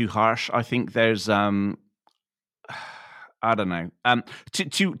little bit too harsh. I think there's, I don't know,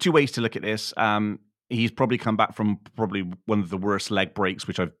 two ways to look at this. He's probably come back from probably one of the worst leg breaks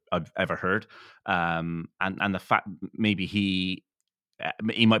which I've ever heard, and the fact maybe he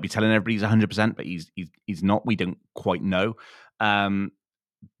might be telling everybody he's 100%, but he's not. We don't quite know.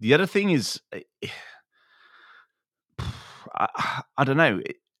 The other thing is, I don't know.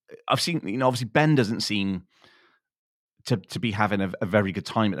 I've seen, obviously Ben doesn't seem to be having a very good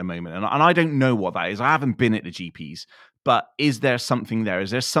time at the moment. And I don't know what that is. I haven't been at the GPs, but is there something there?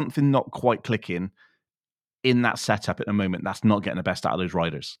 Is there something not quite clicking in that setup at the moment that's not getting the best out of those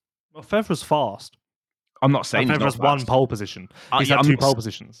riders? Well, Febvre's fast. I'm not saying Febvre's one pole position. He's had two pole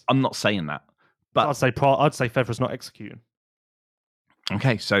positions. I'm not saying that, but I'd say Febvre's not executing.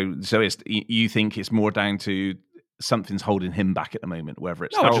 Okay, so it's you think it's more down to something's holding him back at the moment, whether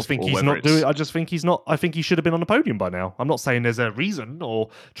it's I just think he's not doing. I just think he's not. I think he should have been on the podium by now. I'm not saying there's a reason or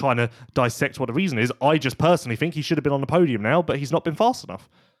trying to dissect what the reason is. I just personally think he should have been on the podium now, but he's not been fast enough.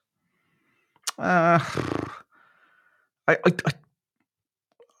 I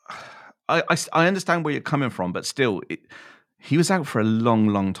understand where you're coming from, but still, he was out for a long,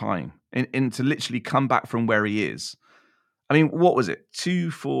 long time, and to literally come back from where he is. I mean, what was it?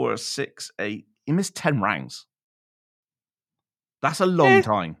 2, 4, 6, 8. He missed 10 rounds. That's a long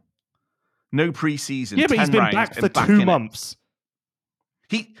time. No preseason. Yeah, but he's been back for 2 months.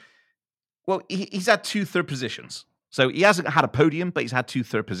 He's had 2 third positions. So he hasn't had a podium, but he's had 2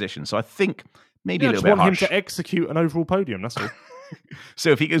 third positions. So I think maybe a little bit harsh. I just want him to execute an overall podium, that's all. So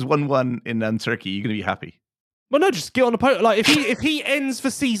if he goes 1-1 in Turkey, you're going to be happy? Well, no, just get on the podium. Like, if he ends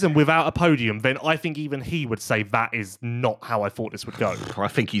the season without a podium, then I think even he would say that is not how I thought this would go. I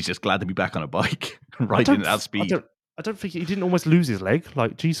think he's just glad to be back on a bike, riding at that speed. I don't think he didn't almost lose his leg.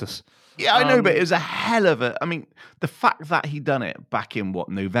 Like, Jesus. Yeah, I know, but it was a hell of a... I mean, the fact that he done it back in,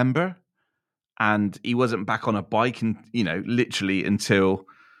 November? And he wasn't back on a bike, literally until,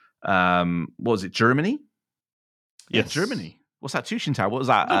 what was it, Germany? Yes. Yeah, Germany. What's that, Tuchenthal? What was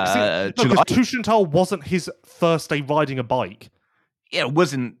that? July? Tuchenthal wasn't his first day riding a bike. Yeah, it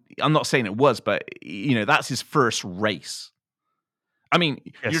wasn't. I'm not saying it was, but, that's his first race. I mean,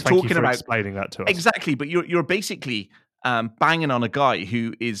 yes, you're talking about explaining that to us. Exactly, but you're basically banging on a guy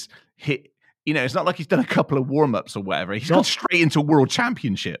who is hit. It's not like he's done a couple of warm-ups or whatever. He's gone straight into World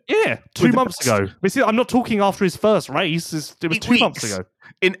Championship. Yeah, 2 months ago. I'm not talking after his first race. It was 2 months ago.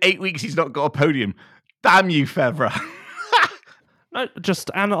 In 8 weeks, he's not got a podium. Damn you, Febvre. No,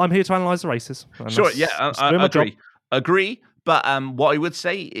 I'm here to analyse the races. Sure, yeah, I agree. But what I would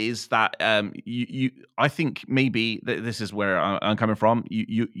say is that I think maybe this is where I'm coming from.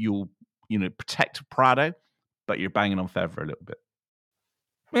 You'll protect Prado, but you're banging on Febvre a little bit.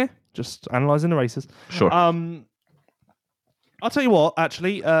 Yeah, just analysing the races. Sure. I'll tell you what.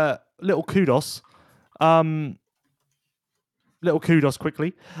 Actually, little kudos.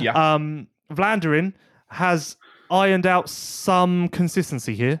 Quickly. Yeah. Vlaanderen has ironed out some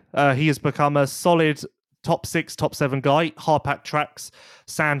consistency here. He has become a solid top 6, top 7 guy. Hardpack tracks,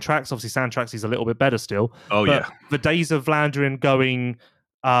 sand tracks. Obviously, sand tracks, he's a little bit better still. Oh, but yeah. The days of Vlaanderen going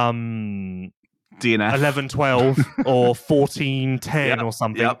DNF 11-12 or 14-10 or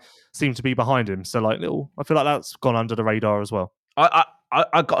something seem to be behind him. So, I feel like that's gone under the radar as well. I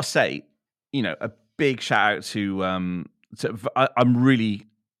got to say, a big shout out to I'm really,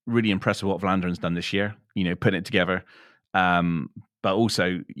 really impressed with what Vlaanderen's done this year. Putting it together. But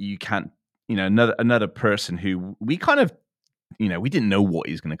also, you can't. Another person who we kind of, we didn't know what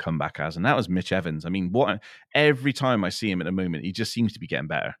he's going to come back as, and that was Mitch Evans. I mean, every time I see him at the moment, he just seems to be getting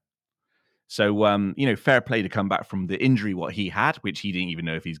better. So, fair play to come back from the injury what he had, which he didn't even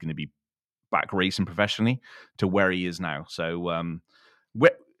know if he's going to be back racing professionally, to where he is now. So,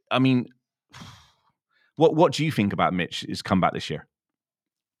 what do you think about Mitch's comeback this year?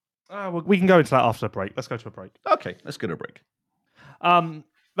 We can go into that after the break. Let's go to a break. Okay, let's go to a break.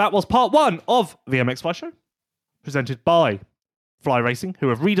 That was part 1 of the MX5 show, presented by Fly Racing, who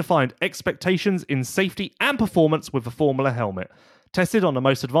have redefined expectations in safety and performance with the Formula helmet. Tested on the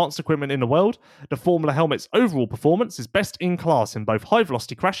most advanced equipment in the world, the Formula helmet's overall performance is best in class in both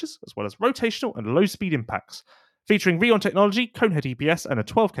high-velocity crashes as well as rotational and low-speed impacts. Featuring Rheon technology, Conehead EPS, and a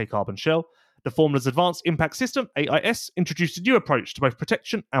 12K carbon shell, the Formula's Advanced Impact System, AIS, introduced a new approach to both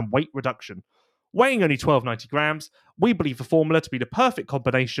protection and weight reduction. Weighing only 1290 grams, we believe the Formula to be the perfect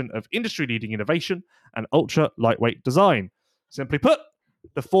combination of industry-leading innovation and ultra-lightweight design. Simply put,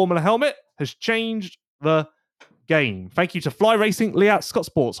 the Formula helmet has changed the game. Thank you to Fly Racing, Liat, Scott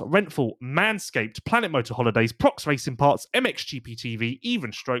Sports, Rentful, Manscaped, Planet Motor Holidays, Prox Racing Parts, MXGP TV,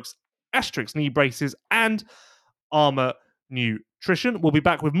 Even Strokes, Asterix knee braces, and Armour Nutrition. We'll be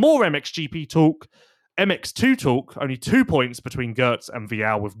back with more MXGP talk. MX2 talk, only 2 points between Gertz and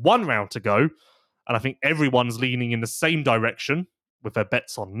Vial with 1 round to go. And I think everyone's leaning in the same direction with their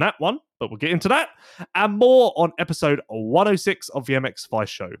bets on that one. But we'll get into that. And more on episode 106 of the MX Vice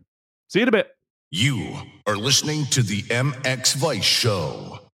Show. See you in a bit. You are listening to the MX Vice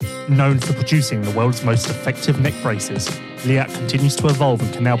Show. Known for producing the world's most effective neck braces, Liat continues to evolve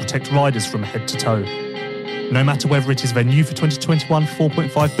and can now protect riders from head to toe. No matter whether it is their new for 2021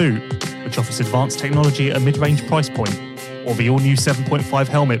 4.5 boot, which offers advanced technology at a mid-range price point, or the all-new 7.5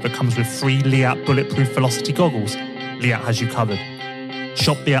 helmet that comes with 3 Leatt bulletproof velocity goggles, Leatt has you covered.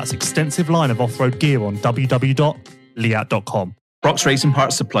 Shop Leatt's extensive line of off-road gear on www.leatt.com. Prox Racing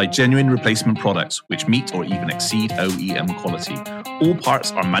Parts supply genuine replacement products which meet or even exceed OEM quality. All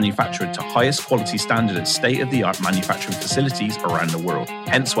parts are manufactured to highest quality standard at state-of-the-art manufacturing facilities around the world.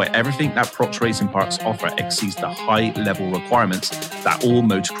 Hence why everything that Prox Racing Parts offer exceeds the high-level requirements that all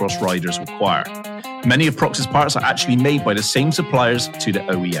motocross riders require. Many of Prox's parts are actually made by the same suppliers to the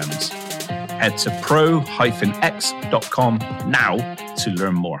OEMs. Head to pro-x.com now to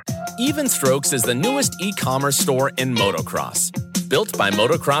learn more. Even Strokes is the newest e-commerce store in motocross. Built by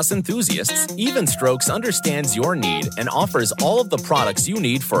motocross enthusiasts, Even Strokes understands your need and offers all of the products you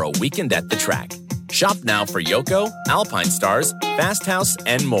need for a weekend at the track. Shop now for Yoko, Alpine Stars, Fast House,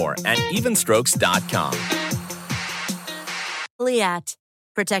 and more at evenstrokes.com. Leatt,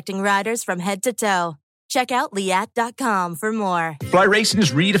 protecting riders from head to toe. Check out Leatt.com for more. Fly Racing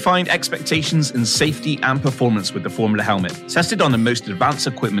has redefined expectations in safety and performance with the Formula helmet. Tested on the most advanced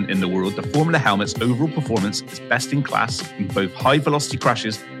equipment in the world, the Formula helmet's overall performance is best in class in both high-velocity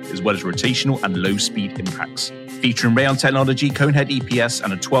crashes as well as rotational and low-speed impacts. Featuring Rayon technology, Conehead EPS,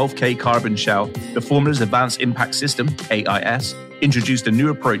 and a 12K carbon shell, the Formula's Advanced Impact System, AIS, introduced a new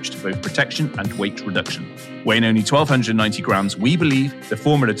approach to both protection and weight reduction. Weighing only 1,290 grams, we believe the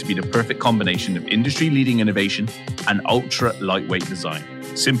Formula to be the perfect combination of industry-leading innovation and ultra-lightweight design.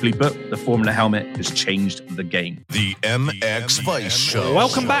 Simply put, the Formula helmet has changed the game. The MX Vice Show.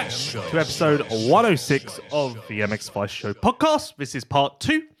 Welcome back to episode 106 of the MX Vice Show podcast. This is part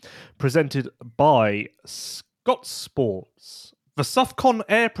 2, presented by Scott Sports. The Softcon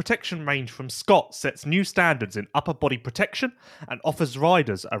Air Protection range from Scott sets new standards in upper body protection and offers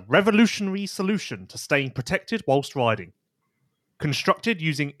riders a revolutionary solution to staying protected whilst riding. Constructed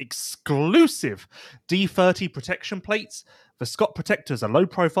using exclusive D30 protection plates, the Scott protectors are low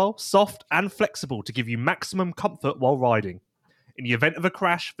profile, soft, and flexible to give you maximum comfort while riding. In the event of a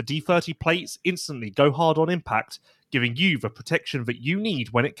crash, the D30 plates instantly go hard on impact, giving you the protection that you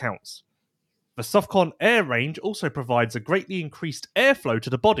need when it counts. The Softcon Air range also provides a greatly increased airflow to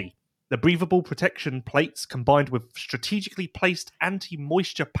the body. The breathable protection plates combined with strategically placed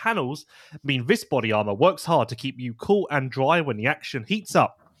anti-moisture panels mean this body armor works hard to keep you cool and dry when the action heats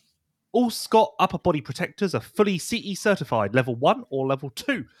up. All Scott upper body protectors are fully CE certified level 1 or level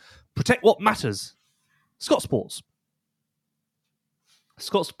 2. Protect what matters. Scott Sports.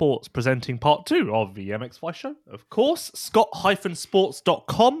 Scott Sports presenting part 2 of the MX Vice Show. Of course,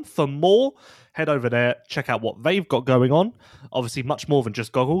 scott-sports.com for more. Head over there, check out what they've got going on. Obviously, much more than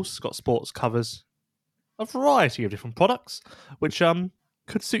just goggles. Scott Sports covers a variety of different products, which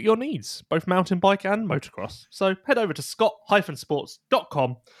could suit your needs, both mountain bike and motocross. So head over to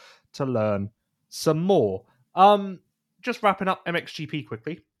scott-sports.com to learn some more. Just wrapping up MXGP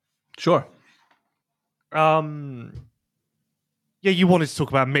quickly. Sure. Yeah, you wanted to talk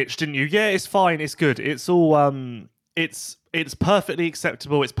about Mitch, didn't you? Yeah, it's fine. It's good. It's all it's perfectly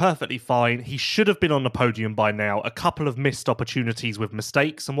acceptable. It's perfectly fine. He should have been on the podium by now. A couple of missed opportunities with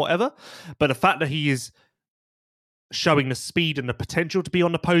mistakes and whatever. But the fact that he is showing the speed and the potential to be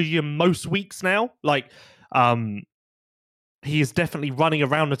on the podium most weeks now, like he is definitely running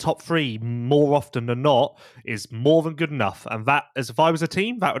around the top 3 more often than not, is more than good enough. And that, as if I was a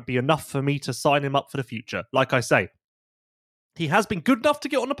team, that would be enough for me to sign him up for the future. Like I say, he has been good enough to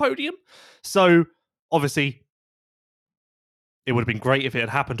get on the podium. So, obviously, it would have been great if it had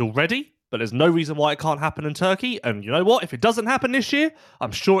happened already, but there's no reason why it can't happen in Turkey. And you know what? If it doesn't happen this year,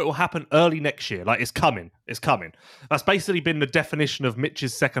 I'm sure it will happen early next year. Like, it's coming. It's coming. That's basically been the definition of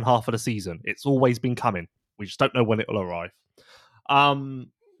Mitch's second half of the season. It's always been coming. We just don't know when it will arrive.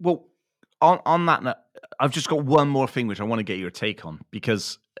 Well, on that note, I've just got one more thing which I want to get your take on,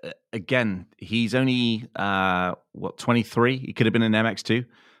 because again, he's only 23. He could have been an MX2.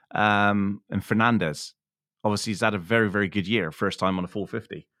 And Fernandez, obviously, he's had a very, very good year. First time on a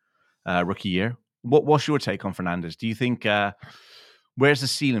 450 rookie year. What's your take on Fernandez? Do you think where's the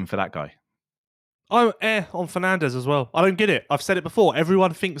ceiling for that guy? I'm on Fernandez as well. I don't get it. I've said it before.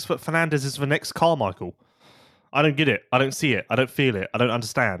 Everyone thinks that Fernandez is the next Carmichael. I don't get it. I don't see it. I don't feel it. I don't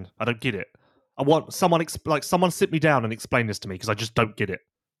understand. I don't get it. I want someone someone sit me down and explain this to me, because I just don't get it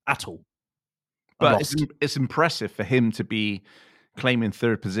at all. But it's impressive for him to be claiming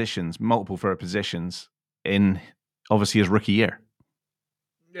multiple third positions in obviously his rookie year.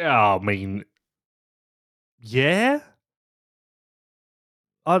 Yeah, I mean, yeah.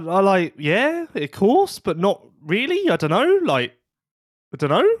 I like, yeah, of course, but not really. I don't know. Like, I don't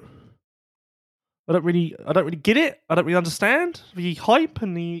know. I don't really get it. I don't really understand the hype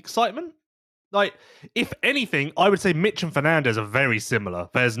and the excitement. Like, if anything, I would say Mitch and Fernandez are very similar.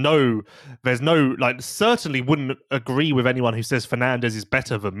 There's no, like, certainly wouldn't agree with anyone who says Fernandez is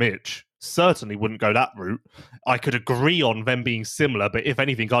better than Mitch. Certainly wouldn't go that route. I could agree on them being similar, but if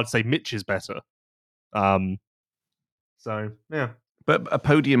anything, I'd say Mitch is better. So, yeah. But a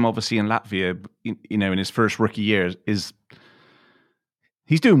podium, obviously, in Latvia, in his first rookie year, he's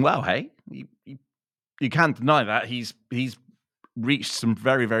doing well, hey? You can't deny that. He's reached some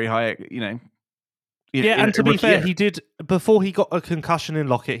very, very high, and to be fair, he did, before he got a concussion in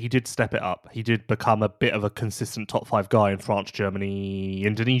Lockett, he did step it up. He did become a bit of a consistent top 5 guy in France, Germany,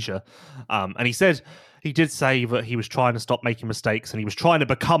 Indonesia. And he did say that he was trying to stop making mistakes and he was trying to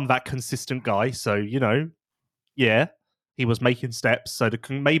become that consistent guy. So, yeah, he was making steps. So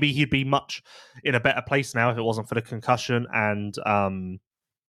maybe he'd be much in a better place now if it wasn't for the concussion and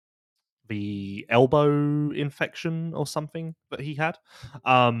the elbow infection or something that he had.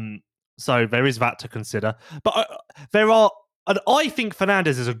 So there is that to consider. But and I think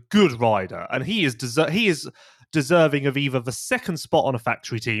Fernandez is a good rider, and he is deserving of either the second spot on a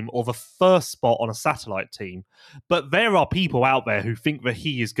factory team or the first spot on a satellite team. But there are people out there who think that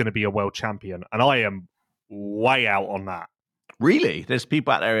he is going to be a world champion, and I am way out on that. Really? There's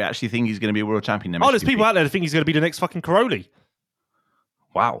people out there who actually think he's going to be a world champion. There's people out there who think he's going to be the next fucking Caroli.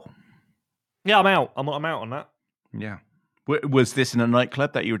 Wow. Yeah, I'm out. I'm out on that. Yeah. Was this in a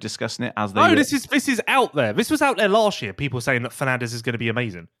nightclub that you were discussing it as they? No, this is out there. This was out there last year. People saying that Fernandez is going to be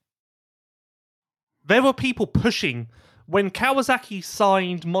amazing. There were people pushing when Kawasaki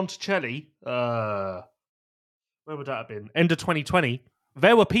signed Monticelli. Where would that have been? End of 2020.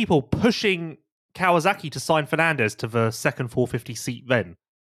 There were people pushing Kawasaki to sign Fernandez to the second 450 seat. Then,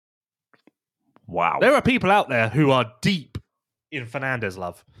 wow, there are people out there who are deep in Fernandez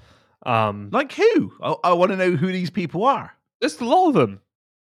love. Like who? I want to know who these people are. There's a lot of them.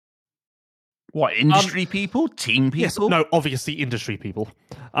 What, industry people? Team people? Yes, no, obviously industry people.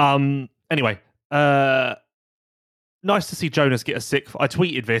 Anyway, nice to see Jonas get a 6th. I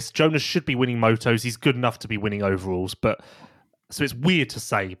tweeted this. Jonas should be winning motos. He's good enough to be winning overalls. So it's weird to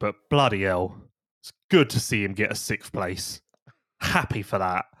say, but bloody hell. It's good to see him get a 6th place. Happy for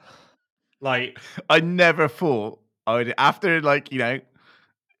that. Like, I never thought I would, after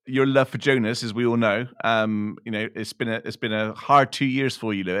your love for Jonas, as we all know, it's been a hard 2 years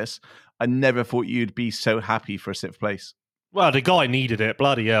for you, Lewis. I never thought you'd be so happy for a 6th place. Well, the guy needed it.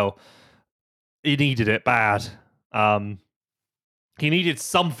 Bloody hell, he needed it bad. He needed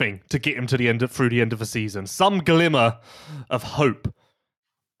something to get him to through the end of the season, some glimmer of hope.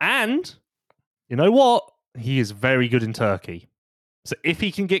 And you know what? He is very good in Turkey. So if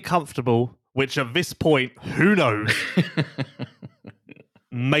he can get comfortable, which at this point, who knows?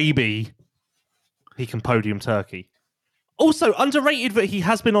 Maybe he can podium Turkey. Also, underrated that he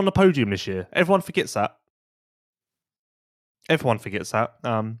has been on the podium this year. Everyone forgets that.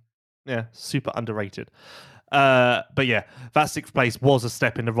 Yeah, super underrated. But yeah, that 6th place was a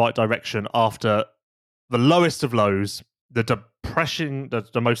step in the right direction after the lowest of lows, the depression, the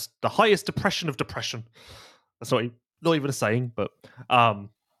highest depression of depression. That's not even a saying, but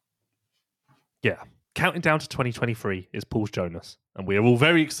yeah. Counting down to 2023 is Paul Jonas, and we are all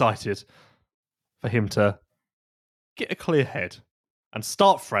very excited for him to get a clear head and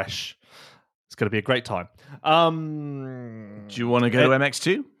start fresh. It's going to be a great time. Do you want to go to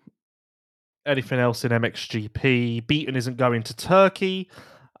MX2? Anything else in MXGP? Beaton isn't going to Turkey.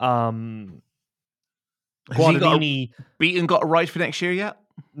 Guadagnini, Beaton got a ride for next year yet?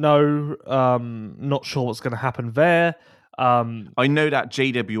 No, not sure what's going to happen there. I know that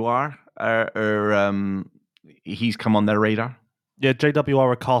JWR he's come on their radar. Yeah,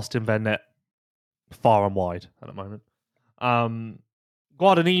 JWR are casting their net far and wide at the moment.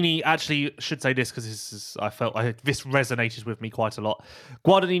 Guadagnini, actually should say this because this resonated with me quite a lot.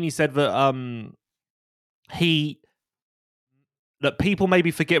 Guadagnini said that that people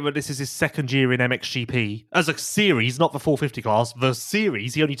maybe forget that this is his second year in MXGP as a series, not the 450 class. The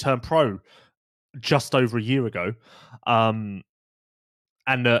series, he only turned pro just over a year ago, and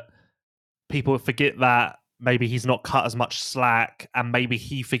that people forget that maybe he's not cut as much slack, and maybe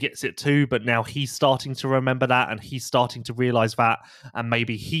he forgets it too, but now he's starting to remember that, and he's starting to realize that, and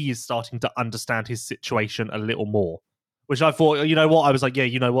maybe he is starting to understand his situation a little more. Which I thought, you know what? I was like, yeah,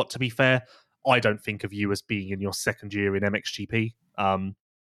 you know what? To be fair, I don't think of you as being in your second year in MXGP.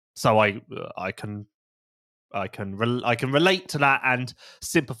 So I can relate to that and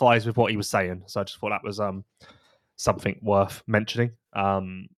sympathize with what he was saying. So I just thought that was something worth mentioning.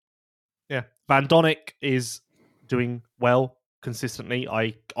 Yeah, Van Donnick is doing well consistently.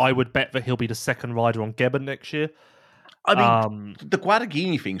 I would bet that he'll be the second rider on Gebben next year. I mean, the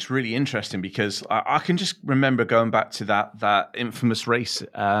Guadagnini thing's really interesting because I can just remember going back to that infamous race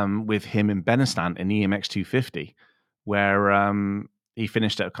with him in Benistant in the EMX 250, where he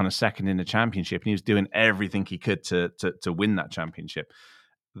finished at kind of second in the championship, and he was doing everything he could to win that championship.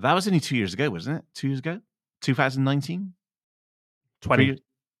 That was only 2 years ago, wasn't it? 2 years ago? 2019? 20.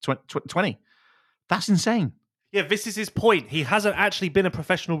 That's insane. Yeah, this is his point. He hasn't actually been a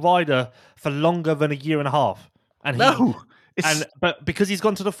professional rider for longer than a year and a half. But because he's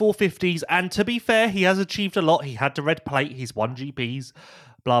gone to the 450s, and to be fair, he has achieved a lot. He had the red plate, he's won GPs,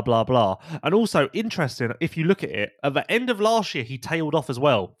 blah, blah, blah. And also, interesting, if you look at it, at the end of last year, he tailed off as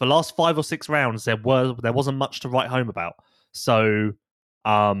well. The last 5 or 6 rounds, there wasn't much to write home about. So,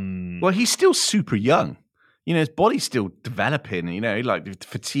 well, he's still super young. You know, his body's still developing, you know, like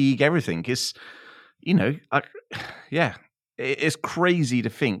fatigue, everything. It's, you know, it's crazy to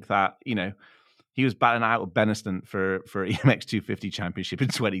think that, you know, he was batting out of Benistant for EMX 250 championship in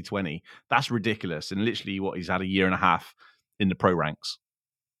 2020. That's ridiculous. And literally, he's had a year and a half in the pro ranks.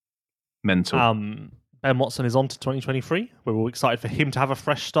 Mental. Ben Watson is on to 2023. We're all excited for him to have a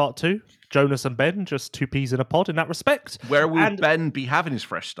fresh start too. Jonas and Ben, just 2 peas in a pod in that respect. Where will Ben be having his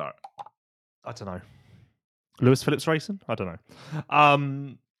fresh start? I don't know. Lewis Phillips Racing? I don't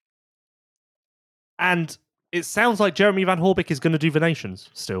know. And it sounds like Jeremy Van Horbeke is going to do the Nations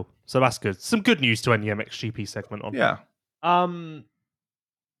still. So that's good. Some good news to end the MXGP segment on. Yeah. I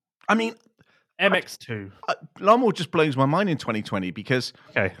mean, MX2. Lawnmower just blows my mind in 2020 because...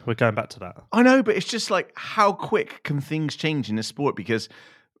 Okay, we're going back to that. I know, but it's just like, how quick can things change in this sport? Because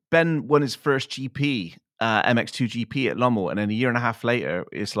Ben won his first GP, MX2 GP at Lommel, and then a year and a half later,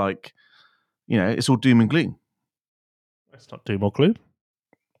 it's like, you know, it's all doom and gloom. It's not doom or gloom.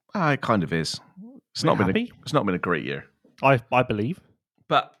 It kind of is. It's not been a great year. I believe.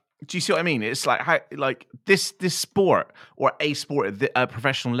 But do you see what I mean? It's like how this sport or a sport at a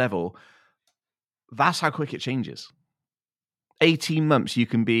professional level, that's how quick it changes. 18 months you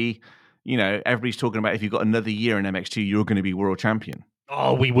can be, you know, everybody's talking about if you've got another year in MX2, you're going to be world champion.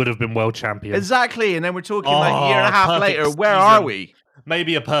 Oh, we would have been world champion. Exactly. And then we're talking like a year and a half later, where are we?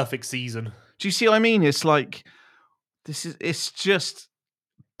 Maybe a perfect season. Do you see what I mean? It's like, it's just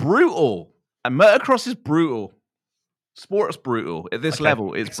brutal. And motocross is brutal. Sport's brutal. At this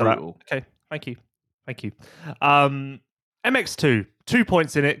level, it's brutal. Okay, thank you. MX2, 2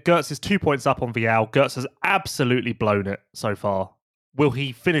 points in it. Gertz is 2 points up on Vial. Gertz has absolutely blown it so far. Will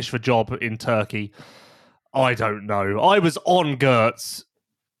he finish the job in Turkey? I don't know. I was on Gertz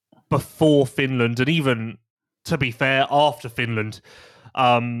before Finland, and even, to be fair, after Finland.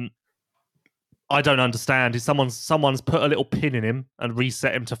 I don't understand. Someone's put a little pin in him and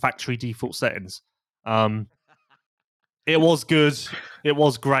reset him to factory default settings. It was good. It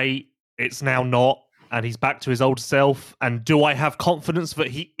was great. It's now not. And he's back to his old self. And do I have confidence that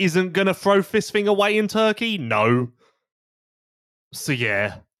he isn't going to throw Fisting away in Turkey? No. So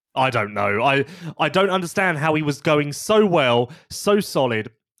yeah, I don't know. I don't understand how he was going so well, so solid,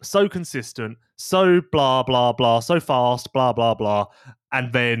 so consistent, so blah, blah, blah, so fast, blah, blah, blah.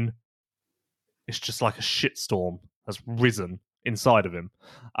 And then it's just like a shitstorm has risen inside of him.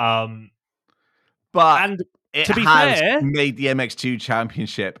 But it has made the MX2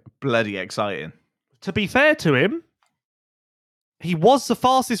 championship bloody exciting. To be fair to him, he was the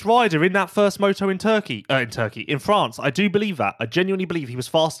fastest rider in that first moto in France. I do believe that. I genuinely believe he was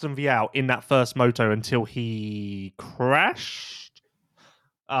faster than Vial in that first moto until he crashed.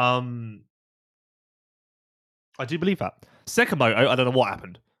 I do believe that. Second moto, I don't know what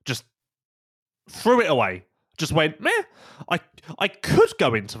happened. Just threw it away. Just went, meh. I could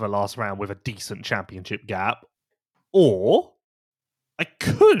go into the last round with a decent championship gap, or I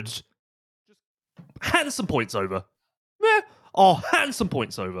could just hand some points over. Meh. Oh, hand some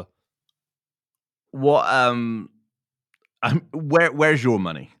points over. What? Where's your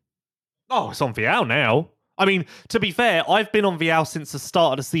money? Oh, it's on Vial now. I mean, to be fair, I've been on Vial since the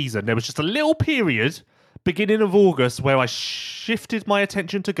start of the season. There was just a little period, beginning of August, where I shifted my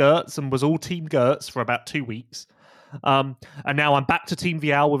attention to Gertz and was all Team Gertz for about 2 weeks. And now I'm back to Team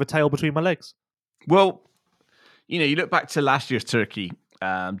Vial with a tail between my legs. Well, you know, you look back to last year's Turkey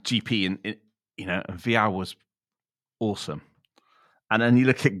GP, and you know, Vial was awesome. And then you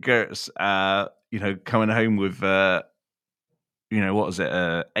look at Gertz, you know, coming home with, you know, what was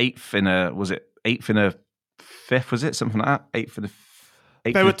it, eighth in a fifth? Was it something like that? Eighth in a.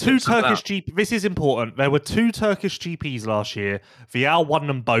 There were 2 Turkish GPs. This is important. There were 2 Turkish GPs last year. Vial won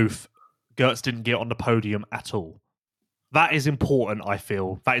them both. Gertz didn't get on the podium at all. That is important, I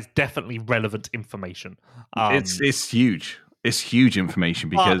feel. That is definitely relevant information. It's huge. It's huge information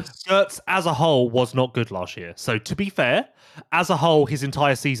because Gertz as a whole was not good last year. So to be fair, as a whole, his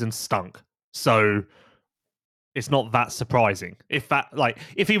entire season stunk. So it's not that surprising.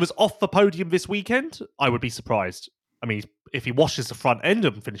 If he was off the podium this weekend, I would be surprised. I mean, if he washes the front end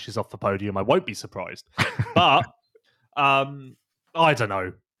and finishes off the podium, I won't be surprised. But I don't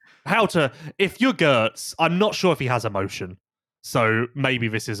know if you're Gertz, I'm not sure if he has emotion. So maybe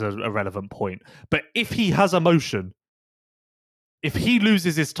this is a relevant point. But if he has emotion, if he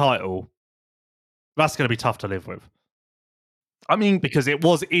loses his title, that's going to be tough to live with. I mean, because it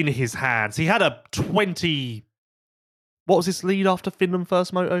was in his hands. He had a 20. What was his lead after Finland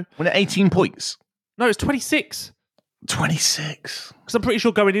first moto? When at 18 points. No, it's 26. 26. Because I'm pretty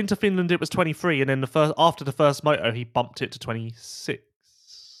sure going into Finland it was 23, and then after the first moto he bumped it to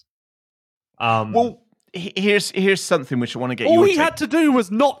 26. Well, here's something which I want to get. All he had to do was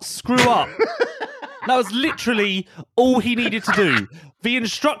not screw up. That was literally all he needed to do. The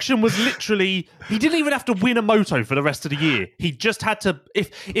instruction was literally, he didn't even have to win a moto for the rest of the year. He just had to,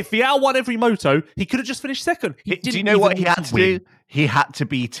 if Vial won every moto, he could have just finished second. Do you know what he had to do? He had to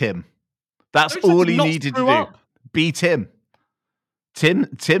beat Tim. That's all he needed to do. Beat him.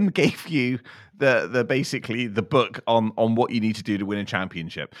 Tim gave you the basically the book on what you need to do to win a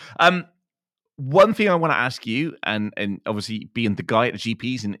championship. One thing I want to ask you, and obviously being the guy at the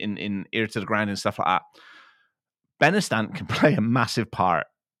GPs in ear to the ground and stuff like that, Benestant can play a massive part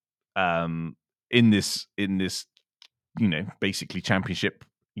in this basically championship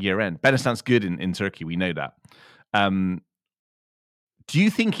year end. Benestant's good in Turkey, we know that. Do you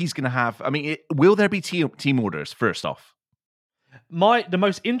think he's going to have? I mean, will there be team orders first off? The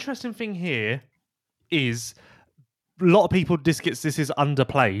most interesting thing here is a lot of people this is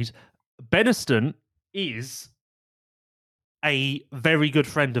underplayed. Benestant is a very good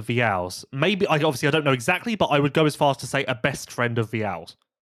friend of Vial's. Maybe, obviously I don't know exactly, but I would go as far as to say a best friend of Vial's.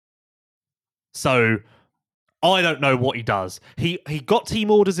 So I don't know what he does. He got team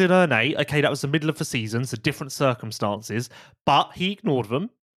orders in Ernée. Okay, that was the middle of the season, so different circumstances, but he ignored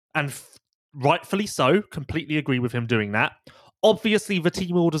them, and rightfully so. Completely agree with him doing that. Obviously, the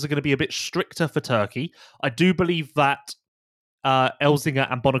team orders are going to be a bit stricter for Turkey. I do believe that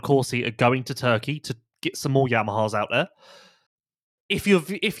Elzinga and Bonacorsi are going to Turkey to get some more Yamahas out there. If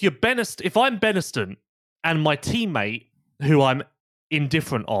I'm Benestant and my teammate, who I'm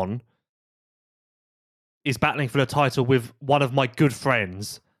indifferent on, is battling for the title with one of my good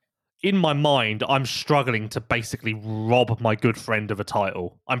friends, in my mind, I'm struggling to basically rob my good friend of a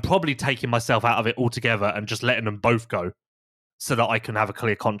title. I'm probably taking myself out of it altogether and just letting them both go so that I can have a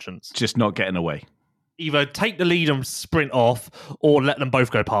clear conscience. Just not getting away. Either take the lead and sprint off, or let them both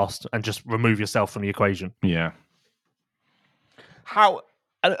go past and just remove yourself from the equation. Yeah.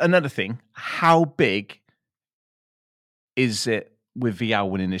 Another thing, how big is it with Vial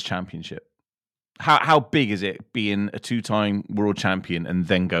winning his championship? How big is it being a 2-time world champion and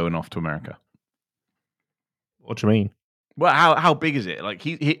then going off to America? What do you mean? Well, how big is it? Like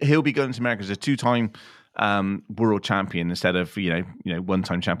he'll be going to America as a 2-time world champion instead of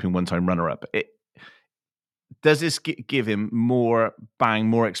 1-time champion, 1-time runner-up. Does this give him more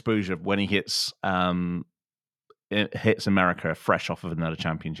exposure when he hits America fresh off of another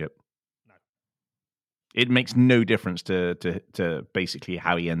championship? No. It makes no difference to basically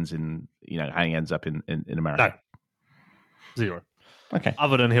how he ends up in America. No. 0. Okay.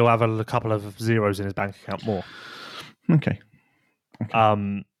 Other than he'll have a couple of zeros in his bank account more. Okay.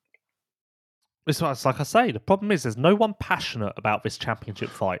 It's like I say, the problem is there's no one passionate about this championship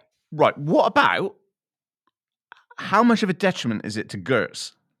fight. Right. What about how much of a detriment is it to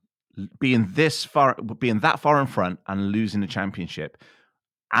Gertz being that far in front and losing the championship?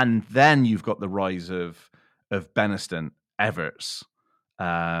 And then you've got the rise of Benestant, Everts.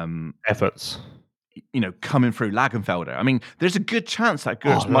 Coming Coming through Lagenfelder. I mean, there's a good chance that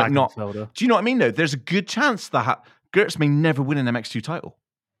Gertz might not. Do you know what I mean, though? There's a good chance that Gertz may never win an MX2 title.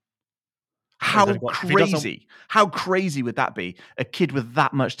 How crazy would that be? A kid with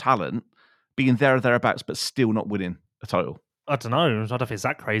that much talent being there or thereabouts, but still not winning a title. I don't know. I don't know if it's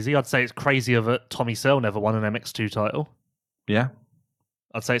that crazy. I'd say it's crazier that Tommy Searle never won an MX2 title. Yeah.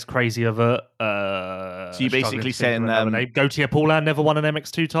 I'd say it's crazier that... so you're basically saying... Gautier Paulin never won an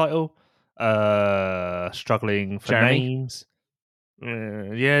MX2 title. Struggling for names.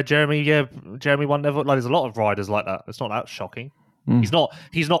 Jeremy won never... Like, there's a lot of riders like that. It's not that shocking. Mm.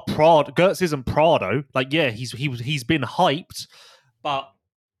 He's not Prado. Gertz isn't Prado. Like, yeah, he's been hyped, but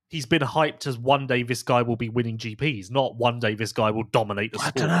he's been hyped as one day this guy will be winning GPs, not one day this guy will dominate the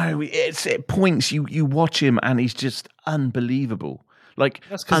sport. I don't know. It points you watch him and he's just unbelievable. Like,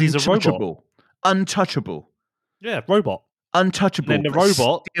 that's because he's a robot. Untouchable. Yeah, robot. untouchable. And then the but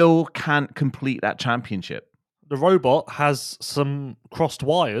robot still can't complete that championship. The robot has some crossed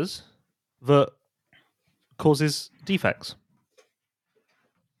wires that causes defects.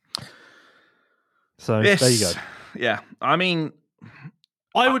 So there you go. Yeah, I mean,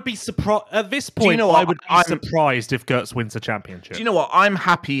 I would be surprised at this point. know I what? would be surprised if Gertz wins a championship. Do you know what? I'm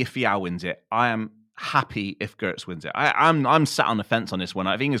happy if Fial wins it. I am happy if Gertz wins it. I'm sat on the fence on this one.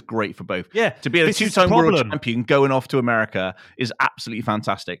 I think it's great for both. Yeah, to be a two-time world champion going off to America is absolutely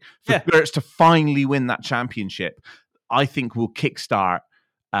fantastic. For Gertz to finally win that championship, I think will kickstart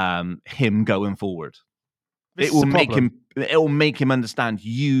him going forward. It will make him understand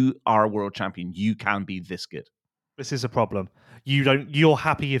you are a world champion. You can be this good. This is a problem. You're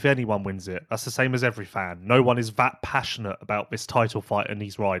happy if anyone wins it. That's the same as every fan. No one is that passionate about this title fight and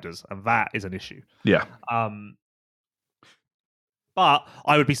these riders, and that is an issue. Yeah. But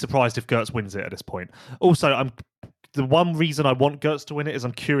I would be surprised if Gertz wins it at this point. Also, the one reason I want Gertz to win it is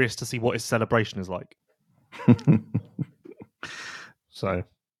I'm curious to see what his celebration is like. So,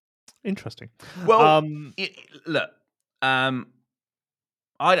 interesting. Well, look, I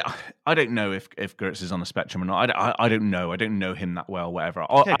don't know if Gertz is on the spectrum or not. I don't know. I don't know him that well. Whatever.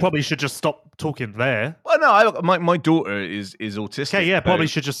 I probably should just stop talking there. Well, no. My daughter is autistic. Okay, yeah, probably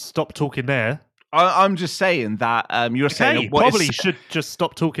should just stop talking there. I'm just saying that you're saying probably should just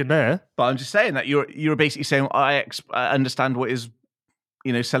stop talking there. But I'm just saying that you're basically saying I understand what his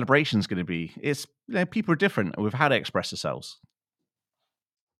celebration's going to be. It's people are different. We've had to express ourselves.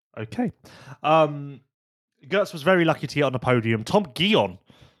 Okay. Gertz was very lucky to get on the podium. Tom Guillon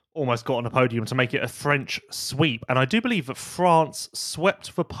almost got on the podium to make it a French sweep. And I do believe that France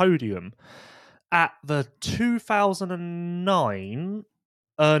swept the podium at the 2009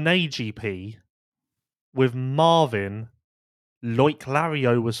 Ernée GP with Marvin. Loic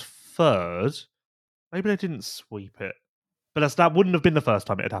Lariot was third. Maybe they didn't sweep it. But that wouldn't have been the first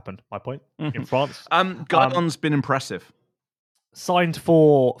time it had happened, my point, in France. Guillon's been impressive. Signed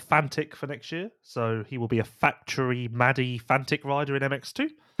for Fantic for next year, so he will be a factory Maddie Fantic rider in MX2.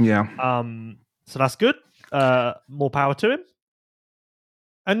 Yeah. So that's good. More power to him.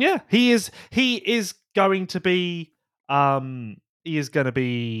 And yeah, he is going to be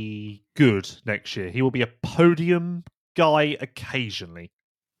good next year. He will be a podium guy occasionally.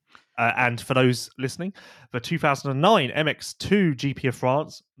 And for those listening, the 2009 MX2 GP of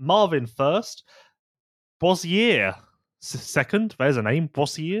France, Marvin first, Boisier second. There's a name,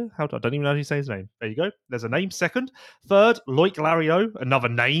 Boisier. I don't even know how you say his name. There you go. There's a name. Second. Third, Loic Lariot, another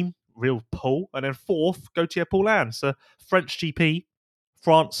name, real Paul. And then fourth, Gauthier Paulin. So French GP,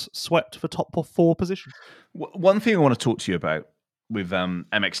 France swept the top 4 position. One thing I want to talk to you about with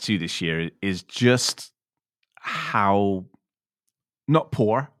MX2 this year is just how, not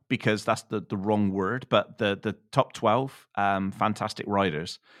poor, because that's the wrong word, but the top 12 fantastic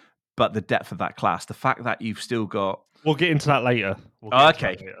riders, but the depth of that class, the fact that you've still got... We'll get into that later.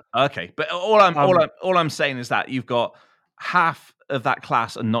 Okay. But all I'm saying is that you've got half of that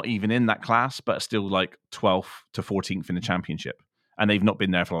class are not even in that class, but still like 12th to 14th in the championship, and they've not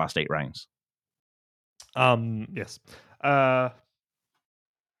been there for the last 8 rounds. Yes.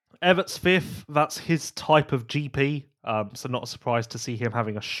 Evert's 5th. That's his type of GP. So not surprised to see him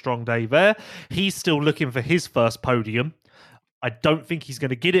having a strong day there. He's still looking for his first podium. I don't think he's going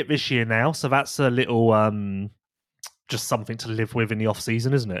to get it this year now. So that's a little just something to live with in the off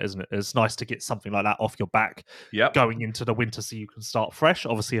season, isn't it? It's nice to get something like that off your back going into the winter so you can start fresh.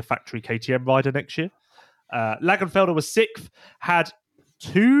 Obviously a factory KTM rider next year. Lagenfelder was 6th, had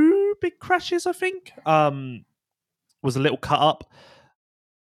 2 big crashes, I think. Was a little cut up.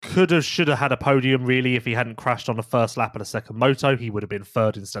 Should have had a podium, really, if he hadn't crashed on the first lap of the second moto. He would have been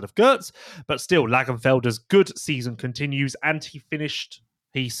 3rd instead of Gertz. But still, Lagenfelder's good season continues, and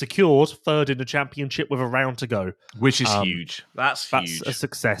he secured 3rd in the championship with a round to go. Which is huge. That's huge. That's a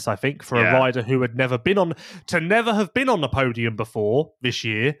success, I think, for a rider who had never have been on the podium before this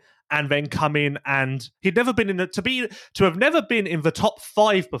year, and then come in and he'd never been to have never been in the top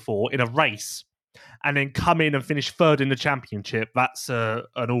 5 before in a race, and then come in and finish 3rd in the championship. That's an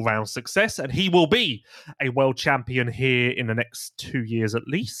all-round success, and he will be a world champion here in the next 2 years at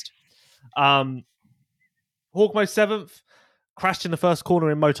least. Hawkmo 7th, crashed in the first corner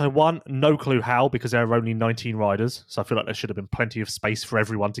in Moto 1. No clue how, because there are only 19 riders, so I feel like there should have been plenty of space for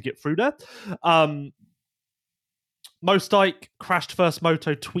everyone to get through there. Mostike crashed first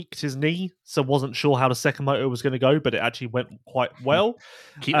moto, tweaked his knee, so wasn't sure how the second moto was going to go, but it actually went quite well.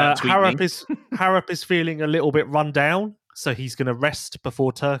 Keep that Harrop is feeling a little bit run down, so he's going to rest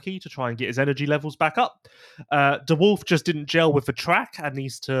before Turkey to try and get his energy levels back up. De Wolf just didn't gel with the track and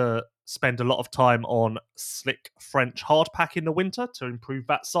needs to spend a lot of time on slick French hardpack in the winter to improve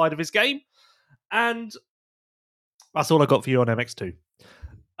that side of his game. And that's all I got for you on MX2.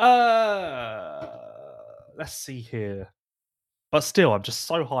 Let's see here. But still, I'm just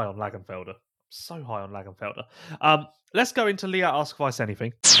so high on Lagenfelder. Let's go into Liat Ask Vice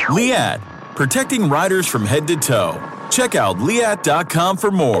Anything. Liat, protecting riders from head to toe. Check out Liat.com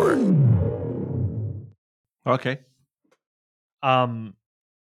for more. Okay.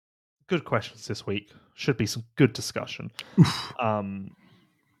 Good questions this week. Should be some good discussion. And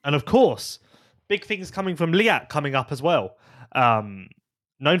of course, big things coming from Liat coming up as well.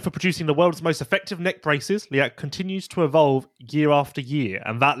 Known for producing the world's most effective neck braces, Liat continues to evolve year after year,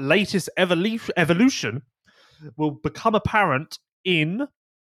 and that latest evolution will become apparent in,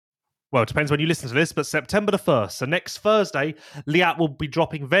 well, it depends when you listen to this, but September the 1st. So next Thursday, Liat will be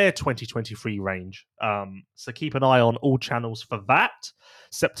dropping their 2023 range. So keep an eye on all channels for that.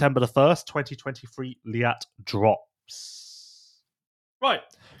 September the 1st, 2023, Liat drops. Right,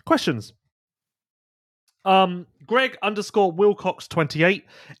 questions. Greg _Wilcox 28.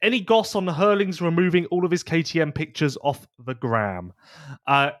 Any goss on the Hurlings removing all of his KTM pictures off the gram?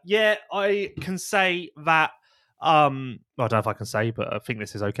 Yeah, I can say that. I don't know if I can say, but I think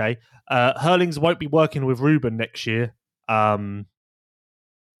this is okay. Hurlings won't be working with Ruben next year. KTM,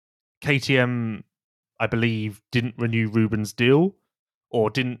 I believe, didn't renew Ruben's deal,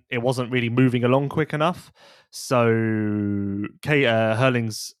 or it wasn't really moving along quick enough. So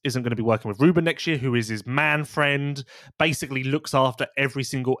Hurlings isn't going to be working with Ruben next year, who is his man friend, basically looks after every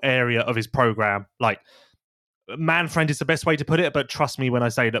single area of his program. Like, man friend is the best way to put it, but trust me when I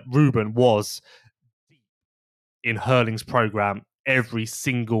say that Ruben was in Hurlings' program, every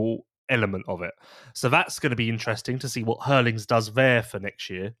single element of it. So that's going to be interesting to see what Hurlings does there for next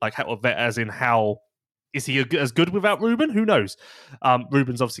year. Like, how is he as good without Ruben? Who knows?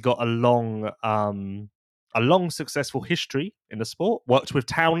 Ruben's obviously got a long, successful history in the sport. Worked with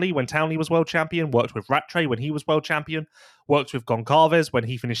Townley when Townley was world champion. Worked with Rattray when he was world champion. Worked with Goncalves when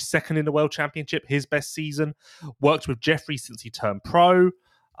he finished second in the world championship, his best season. Worked with Jeffrey since he turned pro.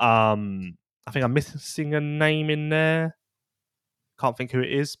 I think I'm missing a name in there. Can't think who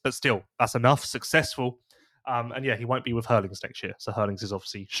it is, but still, that's enough. Successful. And yeah, he won't be with Hurlings next year. So Hurlings is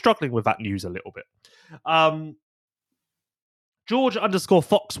obviously struggling with that news a little bit. George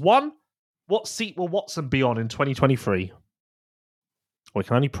 _Fox 1. What seat will Watson be on in 2023? We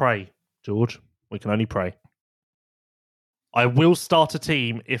can only pray, George. We can only pray. I will start a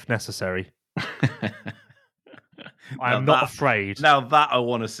team if necessary. I am not afraid. Now that I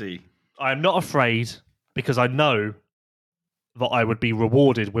want to see. I am not afraid because I know that I would be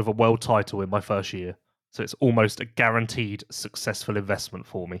rewarded with a world title in my first year. So it's almost a guaranteed successful investment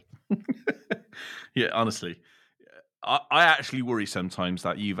for me. Yeah, honestly. I actually worry sometimes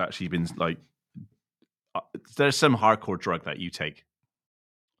that you've actually been like, there's some hardcore drug that you take.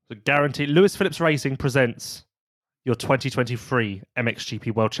 So guaranteed. Lewis Phillips Racing presents your 2023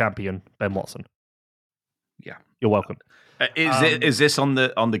 MXGP World Champion, Ben Watson. Yeah. You're welcome. Is this on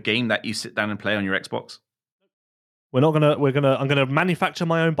the game that you sit down and play on your Xbox? I'm gonna manufacture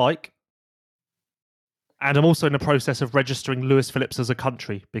my own bike. And I'm also in the process of registering Lewis Phillips as a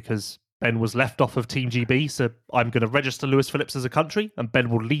country because Ben was left off of Team GB. So I'm going to register Lewis Phillips as a country and Ben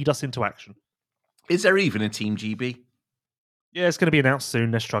will lead us into action. Is there even a Team GB? Yeah, it's going to be announced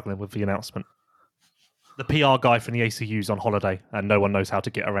soon. They're struggling with the announcement. The PR guy from the ACU's on holiday and no one knows how to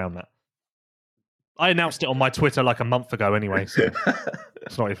get around that. I announced it on my Twitter like a month ago anyway, so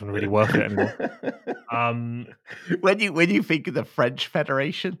it's not even really worth it anymore. When you think of the French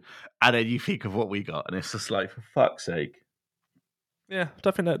Federation, and then you think of what we got, and it's just like, for fuck's sake. Yeah,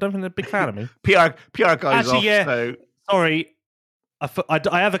 don't think they're a big fan of me. PR guys actually, off, yeah. So. Sorry,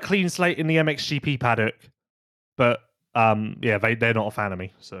 I have a clean slate in the MXGP paddock, but yeah, they're not a fan of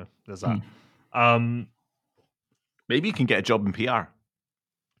me. So there's that. Maybe you can get a job in PR.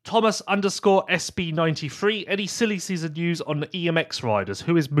 Thomas _SB93. Any silly season news on the EMX riders?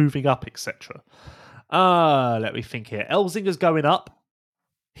 Who is moving up, etc.? Let me think here. Elzinger's going up.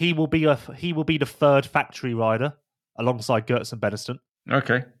 He will be the third factory rider alongside Gertz and Beniston.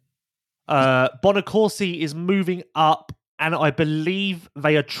 Okay. Bonacorsi is moving up, and I believe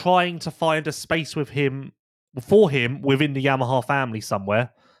they are trying to find a space for him within the Yamaha family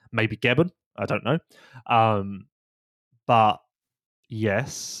somewhere. Maybe Gebbon. I don't know. But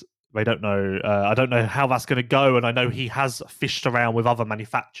yes, they don't know. I don't know how that's going to go, and I know he has fished around with other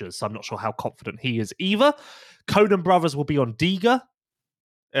manufacturers, so I'm not sure how confident he is either. Conan Brothers will be on Diga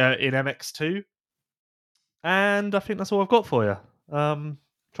in MX2, and I think that's all I've got for you.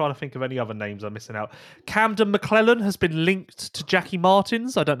 Trying to think of any other names I'm missing out. Camden McClellan has been linked to Jackie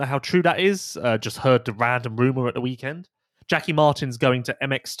Martins. I don't know how true that is. Just heard the random rumor at the weekend. Jackie Martins going to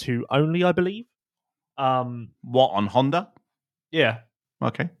MX2 only, I believe. What, on Honda? Yeah.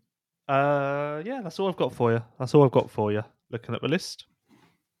 Okay. Yeah, that's all I've got for you. Looking at the list.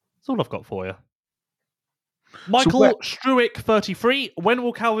 That's all I've got for you. Michael Struick, 33. When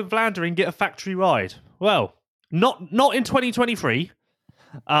will Calvin Vlandering get a factory ride? Well, not in 2023.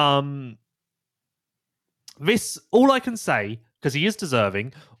 This, all I can say, because he is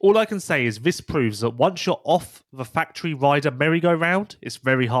deserving, all I can say is this proves that once you're off the factory rider merry-go-round, it's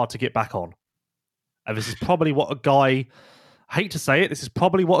very hard to get back on. And this is probably what a guy, I hate to say it, this is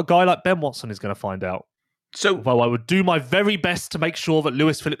probably what a guy like Ben Watson is going to find out. So, although I would do my very best to make sure that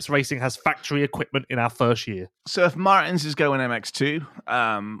Lewis Phillips Racing has factory equipment in our first year. So if Martins is going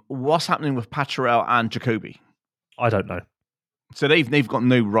MX2, what's happening with Patrell and Jacoby? I don't know. So they've got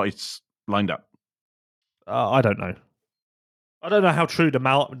no rights lined up. I don't know. I don't know how true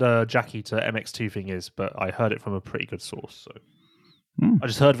the Jackie to MX2 thing is, but I heard it from a pretty good source. So I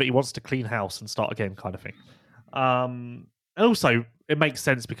just heard that he wants to clean house and start again, kind of thing. And also, it makes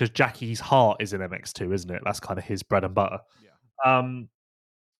sense because Jackie's heart is in MX2, isn't it? That's kind of his bread and butter. Yeah.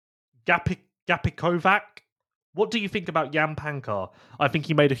 Gapikovac. What do you think about Jan Pankar? I think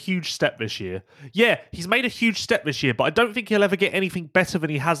he made a huge step this year. Yeah, he's made a huge step this year, but I don't think he'll ever get anything better than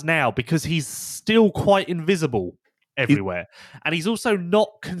he has now because he's still quite invisible everywhere. And he's also not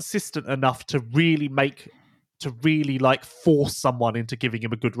consistent enough to really force someone into giving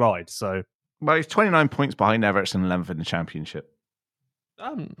him a good ride. So, well, he's 29 points behind Everts and 11th in the championship.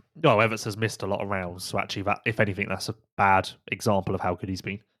 Everts has missed a lot of rounds, so actually, that, if anything, that's a bad example of how good he's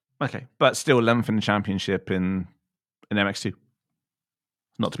been. Okay, but still 11th in the championship in MX2.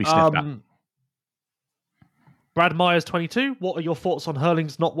 Not to be sniffed at. Brad Myers, 22. What are your thoughts on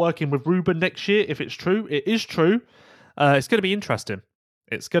Hurlings not working with Ruben next year? If it's true, it is true. It's going to be interesting.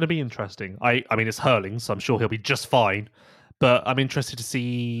 I mean, it's Hurlings, so I'm sure he'll be just fine. But I'm interested to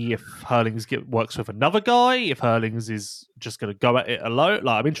see if Hurlings works with another guy, if Hurlings is just going to go at it alone.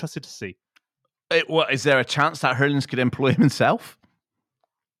 I'm interested to see. Is there a chance that Hurlings could employ him himself?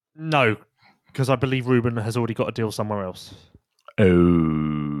 No, because I believe Ruben has already got a deal somewhere else. Oh.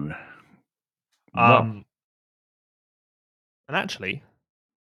 And actually,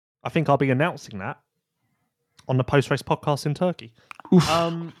 I think I'll be announcing that on the post-race podcast in Turkey.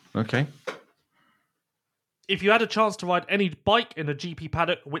 Okay. If you had a chance to ride any bike in a GP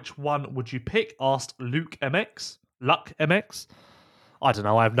paddock, which one would you pick? Asked Luck MX. I don't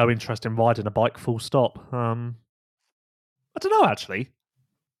know. I have no interest in riding a bike, full stop. I don't know, actually.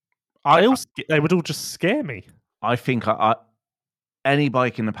 They would all just scare me. I think any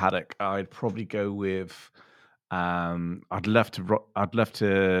bike in the paddock, I'd probably go with. I'd love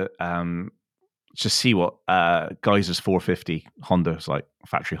to just see what Geyser's 450 Honda is like,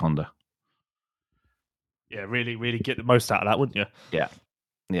 factory Honda. Yeah, really, really get the most out of that, wouldn't you? Yeah.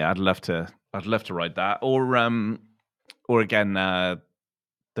 I'd love to ride that, or again the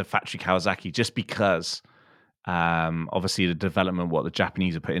factory Kawasaki, just because. Obviously the development what the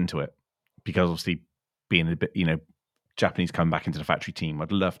Japanese have put into it, because obviously being a bit, Japanese coming back into the factory team,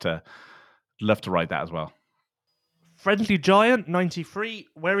 I'd love to ride that as well. Friendly Giant 93.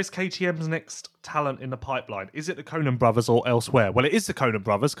 Where is KTM's next talent in the pipeline? Is it the Conan brothers or elsewhere? Well, it is the Conan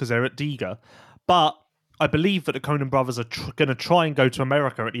brothers because they're at Diga, but I believe that the Conan brothers are going to try and go to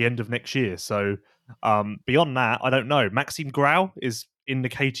America at the end of next year. So beyond that, I don't know. Maxime Grau is in the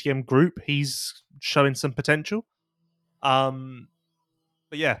KTM group. He's showing some potential. But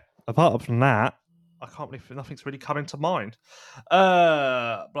yeah, apart from that, I can't believe nothing's really coming to mind.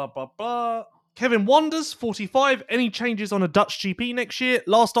 Blah, blah, blah. Kevin Wanders, 45. Any changes on a Dutch GP next year?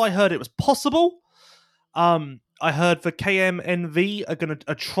 Last I heard, it was possible. I heard the KMNV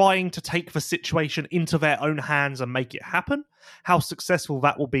are trying to take the situation into their own hands and make it happen. How successful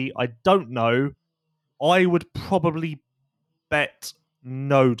that will be, I don't know. I would probably bet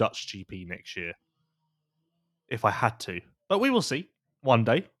no Dutch GP next year if I had to, but we will see one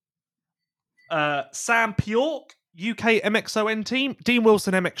day. Sam Pjork, UK MXON team. Dean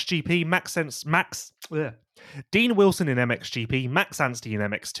Wilson MXGP, Dean Wilson in MXGP, Max Anstey in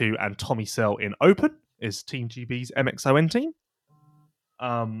MX2, and Tommy Sell in Open is Team GB's MXON team.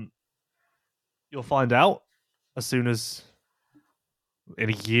 You'll find out as soon as in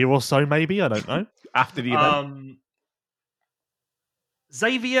a year or so, maybe. I don't know. After the event.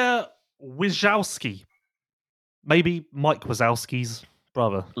 Xavier Wizowski. Maybe Mike Wazowski's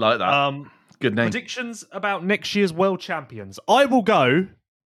brother. Like that. Good name. Predictions about next year's world champions. I will go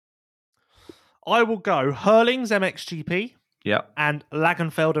Hurlings MXGP, Yeah. and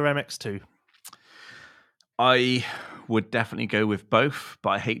Lagenfelder MX2. I would definitely go with both, but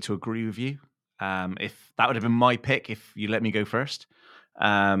I hate to agree with you. If that would have been my pick, if you let me go first,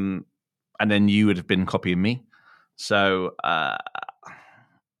 and then you would have been copying me. So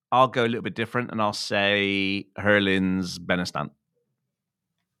I'll go a little bit different, and I'll say Herlin's Benestant.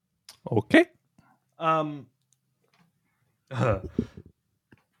 Okay.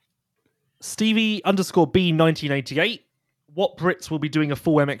 Stevie _ B 1988. What Brits will be doing a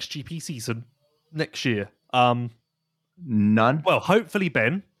full MXGP season next year? None. Well, hopefully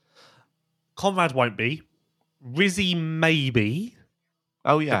Ben. Conrad won't be. Rizzy maybe,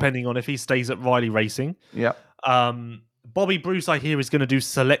 Oh yeah. depending on if he stays at Riley Racing. Yeah. Bobby Bruce, I hear, is going to do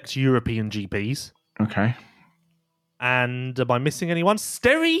select European GPs. Okay. And am I missing anyone?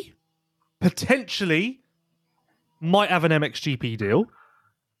 Sterry potentially might have an MXGP deal.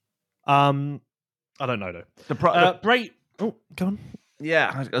 I don't know though. Bray. Oh, go on.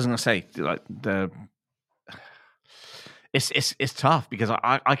 Yeah, I was going to say like it's tough because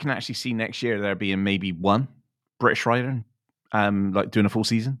I can actually see next year there being maybe one British rider, like doing a full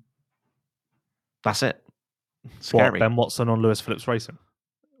season. That's it. Scary. What, Ben Watson on Lewis Phillips Racing?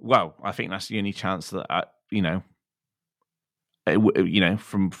 Well, I think that's the only chance that it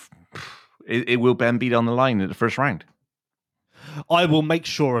will Ben be on the line at the first round. I will make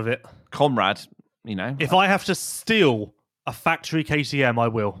sure of it. Comrade, If I have to steal a factory KTM, I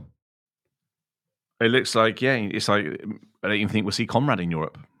will. It looks like, it's like I don't even think we'll see Comrade in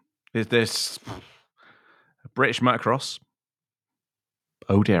Europe. Is this British motocross?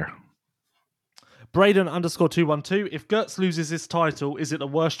 Oh dear. Braden _ 212. If Gertz loses his title, is it the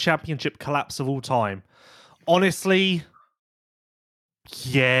worst championship collapse of all time? Honestly,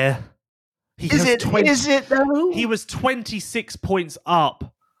 yeah. Is it though? He was 26 points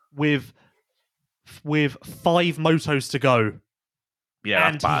up with 5 motos to go. Yeah,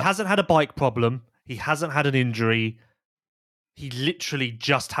 and he hasn't had a bike problem. He hasn't had an injury. He literally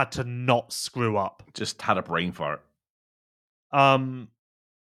just had to not screw up. Just had a brain fart. I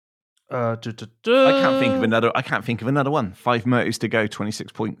I can't think of another one. 5 motos to go,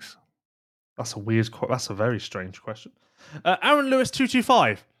 26 points. That's a very strange question. Aaron Lewis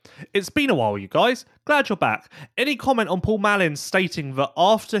 225. It's been a while, you guys. Glad you're back. Any comment on Paul Malin stating that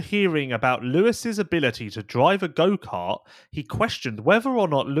after hearing about Lewis's ability to drive a go-kart, he questioned whether or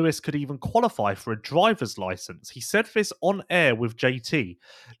not Lewis could even qualify for a driver's license? He said this on air with JT.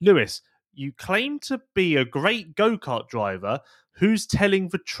 Lewis, you claim to be a great go-kart driver. Who's telling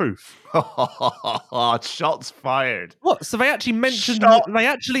the truth? Shots fired. What? So they actually mentioned me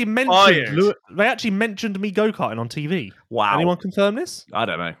go-karting on TV. Wow. Anyone confirm this? I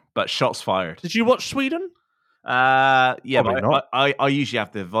don't know, but shots fired. Did you watch Sweden? Yeah, Probably not. I usually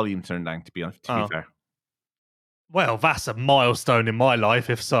have the volume turned down, to be honest, to be fair. Well, that's a milestone in my life,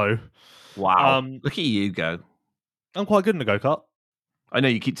 if so. Wow. Look at you go. I'm quite good in a go-kart. I know,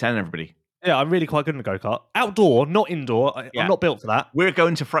 you keep telling everybody. Yeah, I'm really quite good in a go-kart. Outdoor, not indoor. I'm not built for that. We're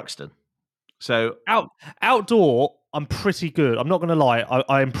going to Fruxton. So outdoor, I'm pretty good. I'm not going to lie.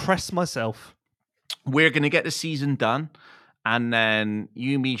 I impress myself. We're going to get the season done, and then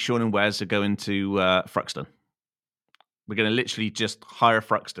you, me, Sean, and Wes are going to Fruxton. We're going to literally just hire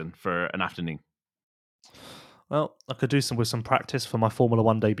Fruxton for an afternoon. Well, I could do with some practice for my Formula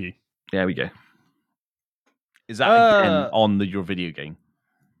 1 debut. There we go. Is that again on your video game?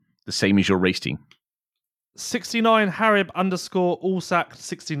 The same as your race team? 69 Harib _ Allsack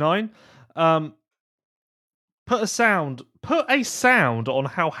 69. Put a sound on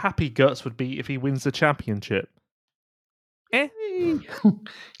how happy Gertz would be if he wins the championship. Yay!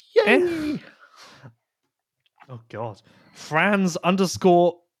 Oh God. Franz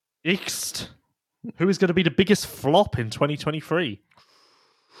 _ Ixt. Who is going to be the biggest flop in 2023?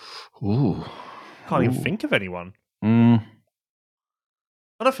 Ooh. Can't even think of anyone.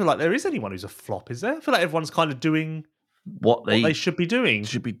 I don't feel like there is anyone who's a flop, is there? I feel like everyone's kind of doing what they should be doing.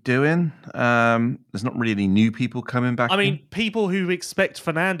 There's not really any new people coming back. I mean, people who expect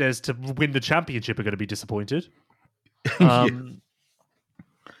Fernandez to win the championship are going to be disappointed. I've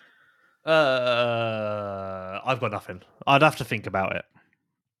got nothing. I'd have to think about it.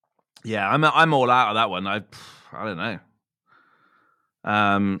 Yeah, I'm all out of that one. I don't know.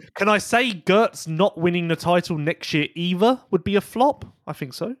 Can I say Gertz not winning the title next year either would be a flop? I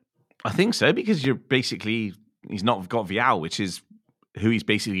think so. I think so, because he's not got Vial, which is who he's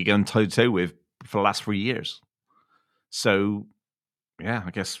basically going toe-to-toe with for the last 3 years. So, yeah,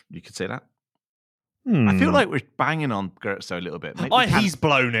 I guess you could say that. I feel like we're banging on Gertzo a little bit. He's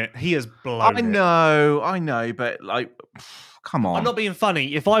blown it. He has blown it. I know, but like, come on. I'm not being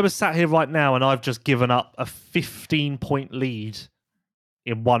funny. If I was sat here right now and I've just given up a 15-point lead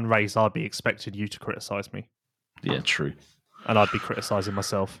in one race, I'd be expecting you to criticise me. Yeah, true. And I'd be criticising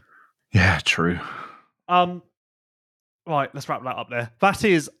myself. Yeah, true. Right, let's wrap that up there. That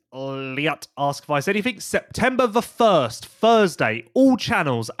is Liat Ask Vice Anything. September the 1st, Thursday, all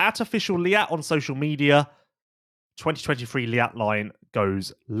channels at official Liat on social media. 2023 Liat line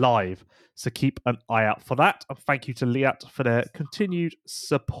goes live. So keep an eye out for that. And thank you to Liat for their continued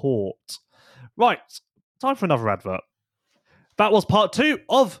support. Right, time for another advert. That was part 2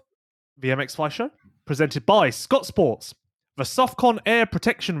 of the MX5 show, presented by Scott Sports. The Softcon Air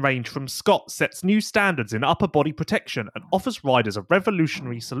Protection range from Scott sets new standards in upper body protection and offers riders a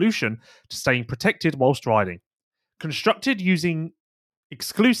revolutionary solution to staying protected whilst riding. Constructed using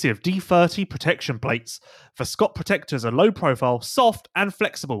exclusive D30 protection plates, the Scott protectors are low profile, soft, and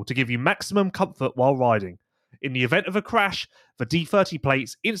flexible to give you maximum comfort while riding. In the event of a crash, the D30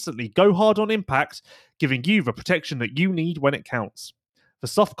 plates instantly go hard on impact, giving you the protection that you need when it counts. The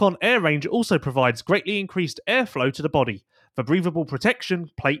Softcon Air range also provides greatly increased airflow to the body. The breathable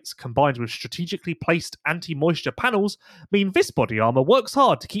protection plates combined with strategically placed anti-moisture panels mean this body armour works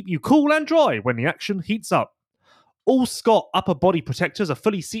hard to keep you cool and dry when the action heats up. All Scott upper body protectors are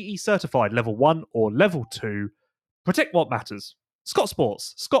fully CE certified level 1 or level 2. Protect what matters. Scott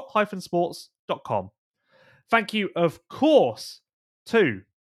Sports, scott-sports.com. Thank you, of course, to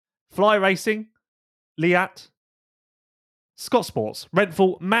Fly Racing, Liat, Scott Sports,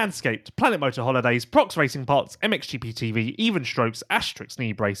 Renthal, Manscaped, Planet Motor Holidays, Prox Racing Parts, MXGP TV, Even Strokes, Asterix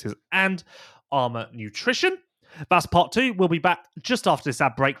Knee Braces, and Armour Nutrition. That's part 2. We'll be back just after this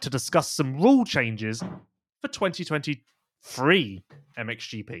ad break to discuss some rule changes for 2023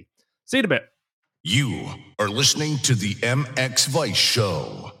 MXGP. See you in a bit. You are listening to the MX Vice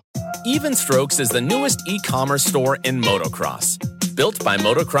Show. Even Strokes is the newest e-commerce store in motocross. Built by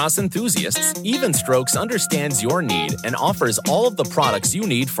motocross enthusiasts, Even Strokes understands your need and offers all of the products you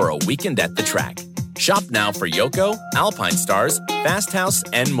need for a weekend at the track. Shop now for Yoko, Alpine Stars, Fast House,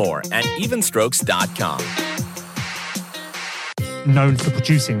 and more at evenstrokes.com. Known for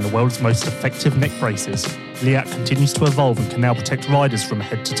producing the world's most effective neck braces, Liat continues to evolve and can now protect riders from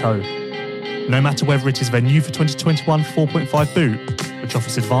head to toe. No matter whether it is their new for 2021 4.5 boot, which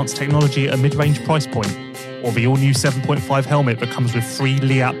offers advanced technology at a mid-range price point, or the all-new 7.5 helmet that comes with 3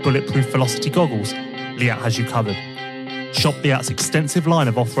 Liat bulletproof Velocity goggles, Liat has you covered. Shop Liat's extensive line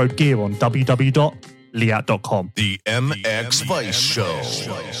of off-road gear on www.liat.com. The MX Vice Show.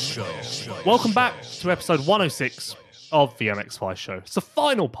 Welcome back to episode 106 of the MX5 show. It's the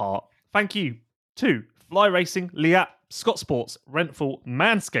final part. Thank you to Fly Racing, Liat, Scott Sports, Renthal,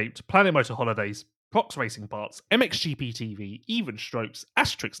 Manscaped, Planet Motor Holidays, Prox Racing Parts, MXGP TV, Even Strokes,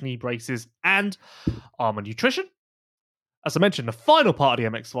 Asterix Knee Braces, and Armour Nutrition. As I mentioned, the final part of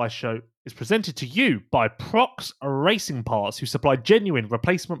the MX5 show is presented to you by Prox Racing Parts, who supply genuine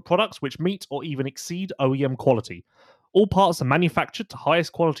replacement products which meet or even exceed OEM quality. All parts are manufactured to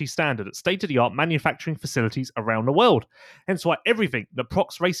highest quality standard at state-of-the-art manufacturing facilities around the world. Hence why everything that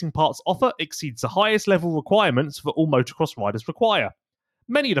Prox Racing Parts offer exceeds the highest level requirements that all motocross riders require.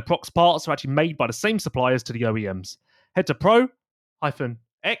 Many of the Prox parts are actually made by the same suppliers to the OEMs. Head to pro-x.com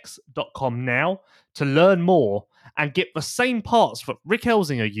now to learn more and get the same parts that Rick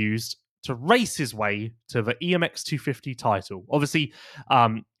Elsinger used to race his way to the EMX 250 title. Obviously,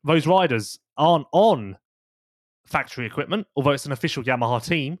 those riders aren't on factory equipment, although it's an official Yamaha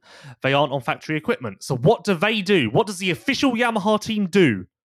team. They aren't on factory equipment. So what do they do? What does the official Yamaha team do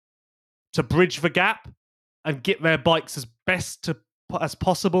to bridge the gap and get their bikes as best as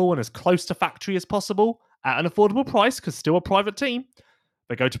possible and as close to factory as possible at an affordable price, because still a private team?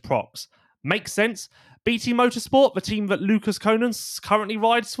 They go to Prox. Makes sense. BT Motorsport, the team that Lucas Conan currently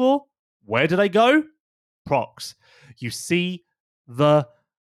rides for, where do they go? Prox. You see the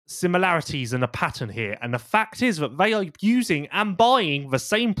similarities and a pattern here, and the fact is that they are using and buying the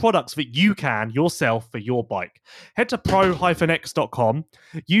same products that you can yourself for your bike. Head to pro-x.com,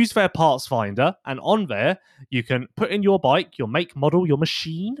 use their parts finder, and on there you can put in your bike, your make, model, your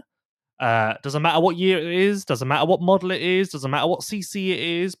machine. Doesn't matter what year it is, doesn't matter what model it is, doesn't matter what CC it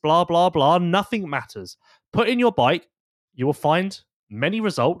is, blah blah blah, nothing matters. Put in your bike, you will find many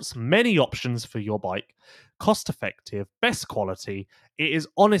results, many options for your bike. Cost effective, best quality. It is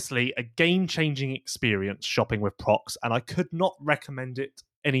honestly a game-changing experience shopping with Prox, and I could not recommend it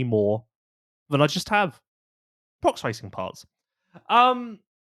any more than I just have. Prox Racing Parts.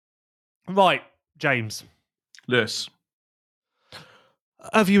 Right, James. Yes.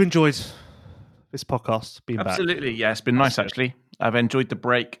 Have you enjoyed this podcast being back. Absolutely, yeah. It's been nice, actually. I've enjoyed the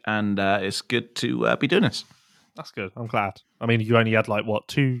break, and it's good to be doing this. That's good. I'm glad. I mean, you only had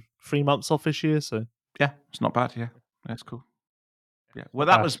 2-3 months off this year, so yeah, it's not bad. Yeah, that's cool. Yeah, well,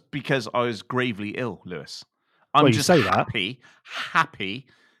 that was because I was gravely ill, Lewis. I'm just happy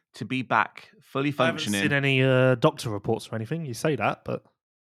to be back, fully functioning. I haven't seen any doctor reports or anything. You say that, but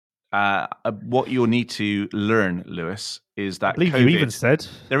what you'll need to learn, Lewis, is that I believe COVID, you even said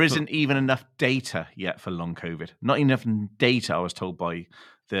there isn't even enough data yet for long COVID. Not enough data, I was told by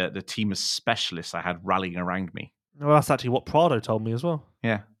the team of specialists I had rallying around me. Well, that's actually what Prado told me as well.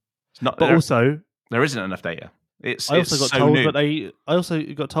 Yeah, it's not. But there isn't enough data. I also got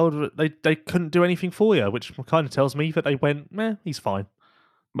told that they couldn't do anything for you, which kind of tells me that they went, meh, he's fine.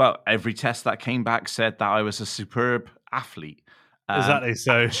 Well, every test that came back said that I was a superb athlete. Exactly.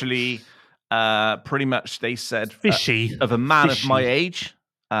 So actually, pretty much they said fishy of a man of my age.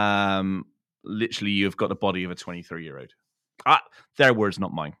 Literally, you've got the body of a 23-year-old. Their words,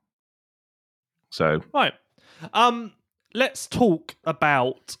 not mine. So right. Let's talk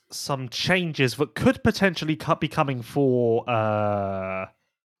about some changes that could potentially be coming for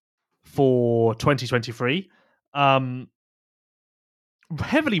 2023.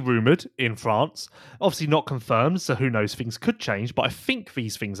 Heavily rumoured in France, obviously not confirmed, so who knows, things could change, but I think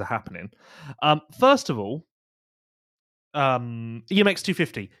these things are happening. First of all, EMX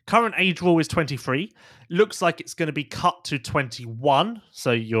 250, current age rule is 23. Looks like it's going to be cut to 21,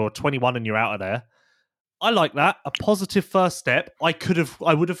 so you're 21 and you're out of there. I like that. A positive first step. I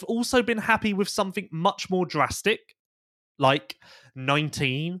would have also been happy with something much more drastic, like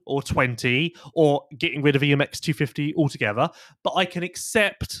 19 or 20, or getting rid of EMX 250 altogether. But I can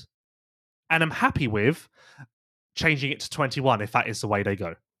accept, and I'm happy with, changing it to 21 if that is the way they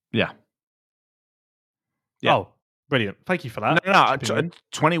go. Yeah. Oh, brilliant. Thank you for that. No,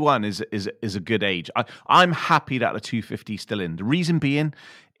 21 is a good age. I'm happy that the 250 is still in. The reason being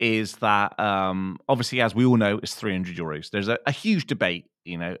is that obviously, as we all know, it's €300. There's a huge debate,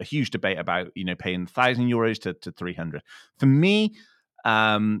 about paying €1,000 to 300. For me,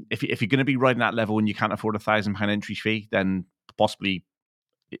 if you're going to be riding that level and you can't afford £1,000 entry fee, then possibly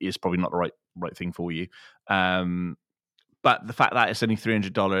it's probably not the right thing for you. But the fact that it's only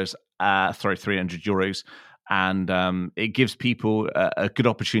 €300, €300, and it gives people a good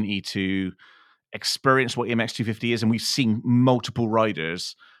opportunity to experience what EMX 250 is, and we've seen multiple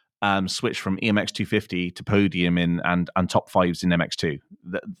riders switch from EMX 250 to podium and top fives in MX2.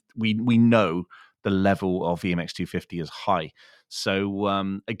 We know the level of EMX 250 is high.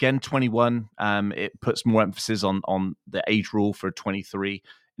 So again, 21, it puts more emphasis on the age rule for 23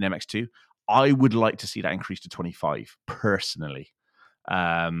 in MX2. I would like to see that increase to 25 personally.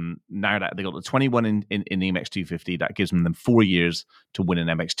 Now that they got the 21 in EMX 250, that gives them 4 years to win an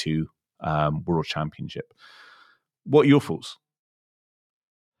MX2 World Championship. What are your thoughts?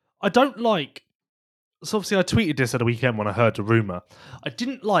 I don't like... So obviously I tweeted this at the weekend when I heard the rumour. I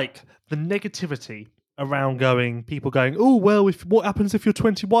didn't like the negativity around people going, oh, well, what happens if you're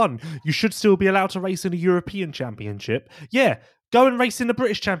 21? You should still be allowed to race in a European Championship. Yeah, go and race in the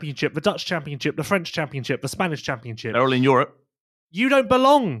British Championship, the Dutch Championship, the French Championship, the Spanish Championship. They're all in Europe. You don't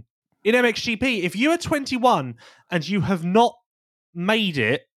belong in MXGP. If you are 21 and you have not made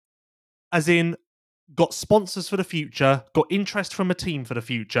it, as in got sponsors for the future, got interest from a team for the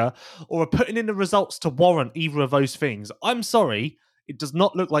future, or are putting in the results to warrant either of those things, I'm sorry, it does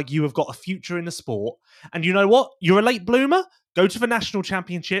not look like you have got a future in the sport. And you know what? You're a late bloomer. Go to the national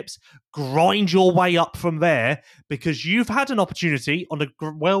championships, grind your way up from there, because you've had an opportunity on the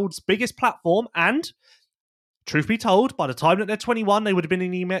world's biggest platform, and truth be told, by the time that they're 21, they would have been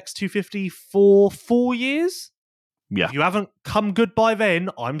in EMX 250 for 4 years. Yeah. If you haven't come good by then,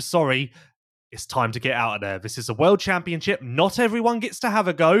 I'm sorry. It's time to get out of there. This is a world championship. Not everyone gets to have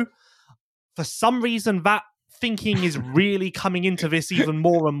a go. For some reason, that thinking is really coming into this even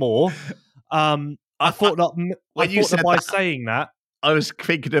more and more. I thought that by saying that, I was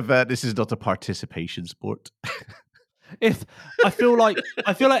thinking of this is not a participation sport. I feel like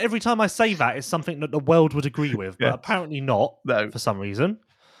every time I say that, it's something that the world would agree with, but apparently not. No. For some reason.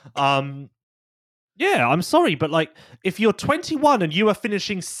 Yeah, I'm sorry, but if you're 21 and you are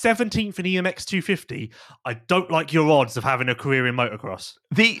finishing 17th in EMX 250, I don't like your odds of having a career in motocross.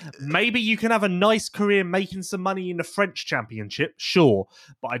 Maybe you can have a nice career making some money in the French Championship, sure,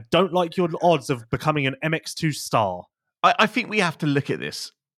 but I don't like your odds of becoming an MX2 star. I think we have to look at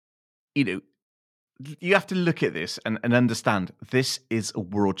this. You have to look at this and understand this is a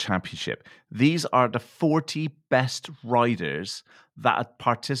world championship. These are the 40 best riders that are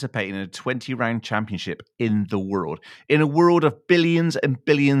participating in a 20-round championship in the world. In a world of billions and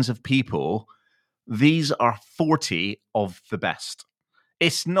billions of people, These are 40 of the best.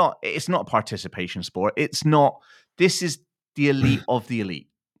 It's not a participation sport. It's not. This is the elite of the elite.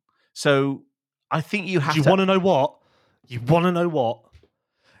 So I think you have Do you want to know what? You want to know what?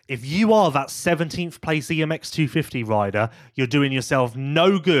 If you are that 17th place EMX 250 rider, you're doing yourself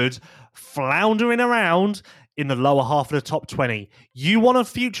no good floundering around in the lower half of the top 20. You want a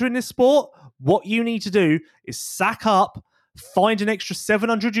future in this sport? What you need to do is sack up, find an extra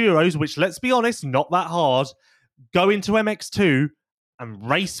 700 euros, which, let's be honest, not that hard, go into MX2 and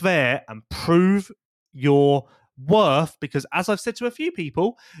race there and prove your worth, because as I've said to a few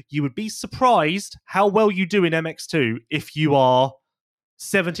people, you would be surprised how well you do in MX2 if you are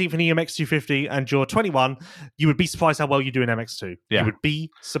 17th in EMX 250 and you're 21. You would be surprised how well you do in MX2. Yeah. You would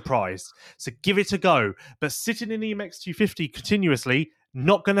be surprised. So give it a go. But sitting in EMX 250 continuously,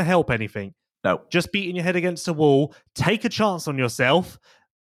 not going to help anything. No. Just beating your head against a wall. Take a chance on yourself.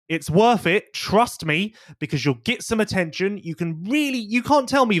 It's worth it, trust me, because you'll get some attention. You can't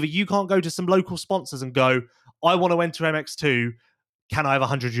tell me that you can't go to some local sponsors and go, I want to enter MX2. Can I have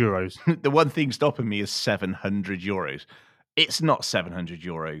 100 euros? The one thing stopping me is 700 euros. It's not 700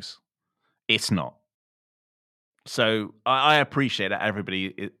 euros. It's not. So I appreciate that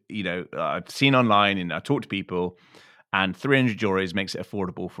everybody, I've seen online and I talk to people, and 300 euros makes it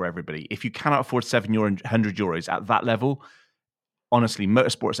affordable for everybody. If you cannot afford 700 euros at that level, honestly,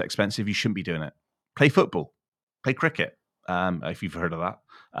 motorsport's expensive. You shouldn't be doing it. Play football. Play cricket. If you've heard of that.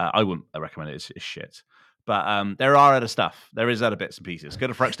 I wouldn't recommend it. It's shit. But there are other stuff. There is other bits and pieces. Go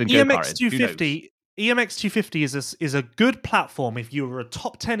to Thruxton EMX 250. EMX 250 is a good platform if you were a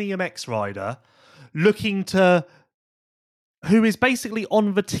top 10 EMX rider looking to, who is basically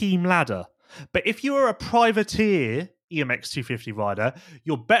on the team ladder. But if you are a privateer EMX 250 rider,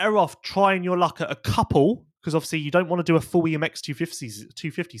 you're better off trying your luck at a couple, because obviously you don't want to do a full EMX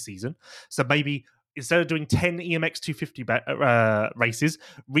 250 season. So maybe instead of doing 10 EMX 250 races,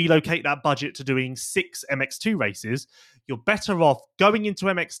 relocate that budget to doing 6 MX2 races. You're better off going into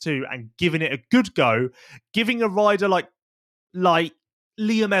MX2 and giving it a good go, giving a rider like Liam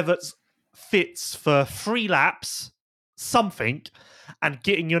Everts fits for 3 laps, something, and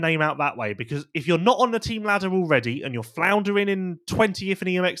getting your name out that way. Because if you're not on the team ladder already and you're floundering in 20th in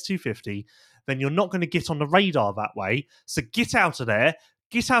EMX 250, then you're not going to get on the radar that way. So get out of there.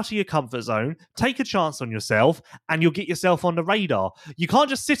 Get out of your comfort zone, take a chance on yourself, and you'll get yourself on the radar. You can't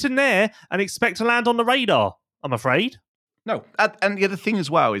just sit in there and expect to land on the radar, I'm afraid. No. And the other thing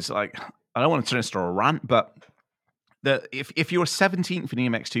as well is, like, I don't want to turn this into a rant, but if you're 17th in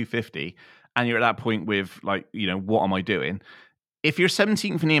EMX 250 and you're at that point with, like, what am I doing? If you're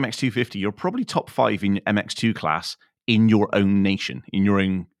 17th in EMX 250, you're probably top 5 in MX2 class in your own nation, in your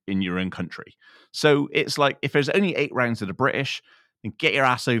own country. So it's like, if there's only 8 rounds of the British, and get your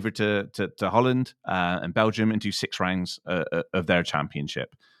ass over to Holland and Belgium and do 6 rounds of their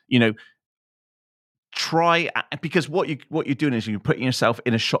championship. Try, because what you're doing is you're putting yourself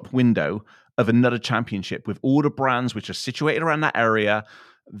in a shop window of another championship with all the brands which are situated around that area.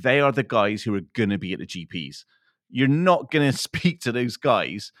 They are the guys who are going to be at the GPs. You're not going to speak to those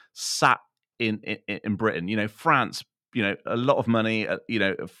guys sat in Britain. France, a lot of money,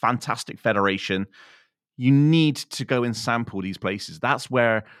 a fantastic federation. You need to go and sample these places. That's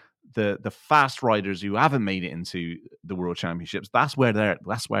where the fast riders who haven't made it into the World Championships, that's where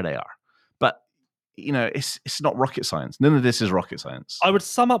they are. But it's not rocket science. None of this is rocket science. I would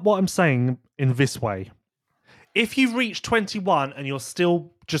sum up what I'm saying in this way. If you've reached 21 and you're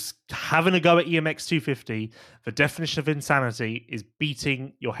still just having a go at EMX 250, the definition of insanity is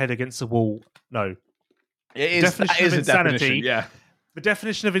beating your head against the wall. No. It is a definition, yeah. The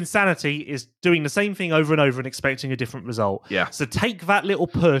definition of insanity is doing the same thing over and over and expecting a different result. Yeah. So take that little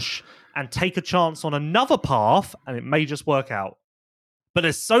push and take a chance on another path, and it may just work out. But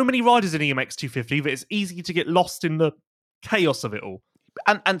there's so many riders in EMX 250 that it's easy to get lost in the chaos of it all.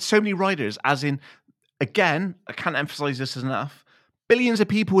 And so many riders, as in, again, I can't emphasize this enough, billions of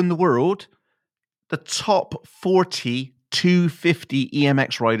people in the world, the top 40 250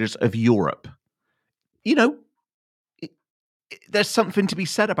 EMX riders of Europe. There's something to be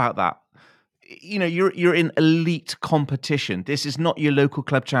said about that. You're in elite competition. This is not your local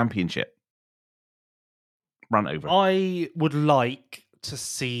club championship. Run over. I would like to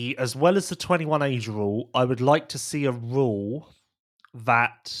see, as well as the 21 age rule, I would like to see a rule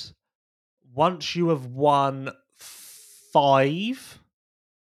that once you have won 5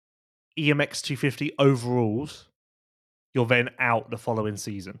 EMX 250 overalls, you're then out the following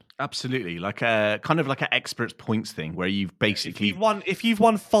season. Absolutely, like an experts points thing where you've basically if you've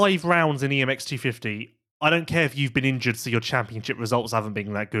won 5 rounds in EMX 250, I don't care if you've been injured, so your championship results haven't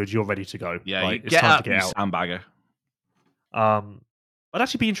been that good. You're ready to go. Yeah, like, it's time to get out. Sandbagger. I'd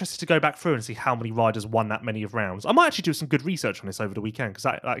actually be interested to go back through and see how many riders won that many of rounds. I might actually do some good research on this over the weekend because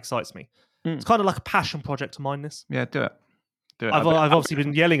that excites me. It's kind of like a passion project of mine. This. Yeah, do it. I've obviously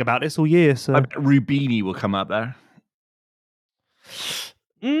been yelling about this all year. So I bet Rubini will come up there.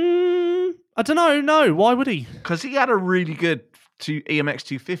 I don't know. No, why would he? Because he had a really good EMX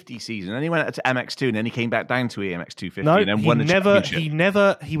 250 season, and he went up to MX2, and then he came back down to EMX 250, No, and then won the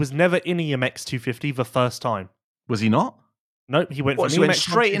championship. He was never in EMX 250 the first time. Was he not? Nope, he went What, from so he went EMX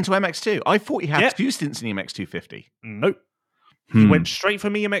straight into MX2. I thought he had 2 stints in EMX 250. Nope. He went straight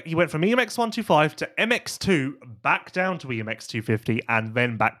from EMX. He went from EMX 125 to MX2, back down to EMX 250, and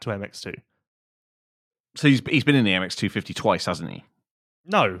then back to MX2. So he's been in the MX 250 twice, hasn't he?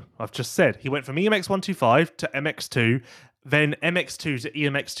 No, I've just said he went from EMX 125 to MX2, then MX2 to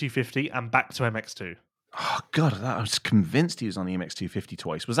EMX 250, and back to MX2. Oh God, I was convinced he was on EMX 250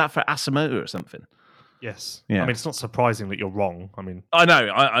 twice. Was that for Asamoah or something? Yes. Yeah. I mean, it's not surprising that you're wrong. I mean, I know.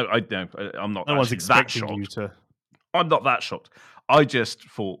 I know. I'm not. No one's that expecting shocked. you to. I'm not that shocked. I just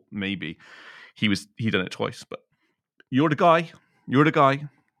thought maybe he done it twice. But you're the guy. You're the guy.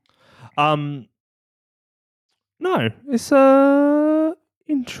 No, it's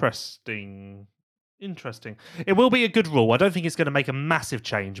interesting. Interesting. It will be a good rule. I don't think it's going to make a massive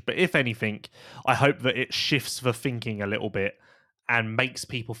change, but if anything, I hope that it shifts the thinking a little bit and makes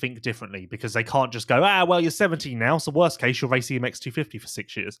people think differently, because they can't just go, well, you're 17 now, so worst case, you'll race EMX 250 for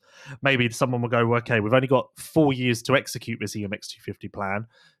 6 years. Maybe someone will go, okay, we've only got 4 years to execute this EMX 250 plan,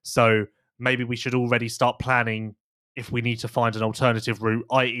 so maybe we should already start planning if we need to find an alternative route,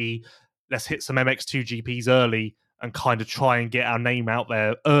 i.e., let's hit some MX2 GPs early and kind of try and get our name out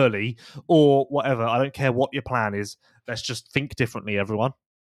there early, or whatever. I don't care what your plan is. Let's just think differently, everyone.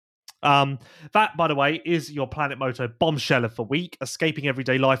 That, by the way, is your Planet Moto bombshell of the week. Escaping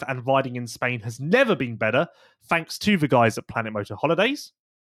everyday life and riding in Spain has never been better, thanks to the guys at Planet Moto Holidays.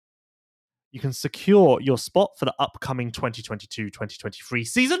 You can secure your spot for the upcoming 2022-2023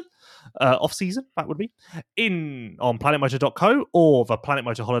 season, off-season, that would be, on planetmoto.co or the Planet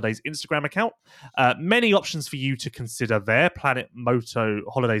Moto Holidays Instagram account. Many options for you to consider there. Planet Moto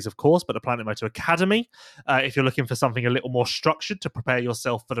Holidays, of course, but the Planet Moto Academy, if you're looking for something a little more structured to prepare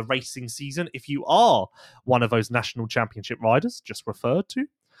yourself for the racing season, if you are one of those national championship riders just referred to.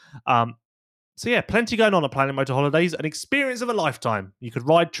 So yeah, plenty going on at Planet Motor Holidays, an experience of a lifetime. You could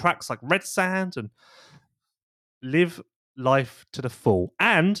ride tracks like Red Sand and live life to the full.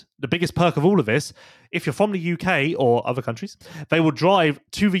 And the biggest perk of all of this, if you're from the UK or other countries, they will drive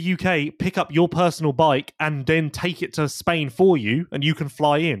to the UK, pick up your personal bike, and then take it to Spain for you, and you can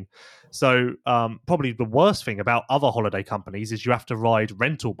fly in. So probably the worst thing about other holiday companies is you have to ride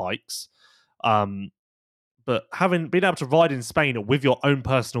rental bikes. But been able to ride in Spain with your own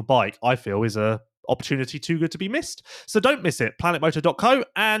personal bike, I feel, is a opportunity too good to be missed. So don't miss it. PlanetMoto.co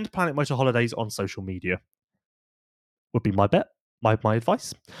and Planet Motor Holidays on social media would be my bet, my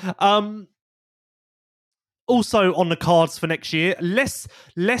advice. Also on the cards for next year, less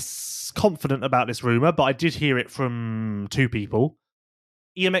confident about this rumor, but I did hear it from 2 people.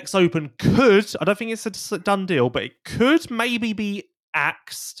 EMX Open could, I don't think it's a done deal, but it could maybe be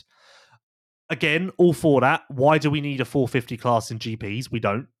axed. Again, all for that. Why do we need a 450 class in GPs? We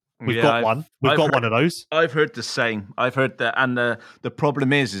don't. We've got one. We've got one of those. I've heard the same. I've heard that, and the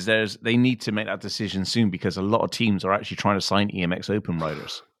problem is they need to make that decision soon because a lot of teams are actually trying to sign EMX Open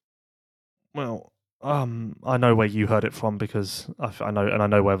riders. Well, I know where you heard it from because I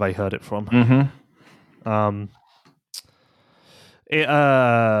know where they heard it from. Mm-hmm.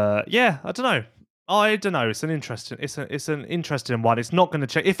 Yeah, I don't know. It's an interesting one. It's not going to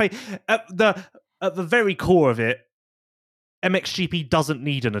change. If they at the very core of it, MXGP doesn't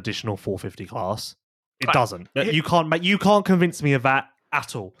need an additional 450 class. It doesn't. You can't convince me of that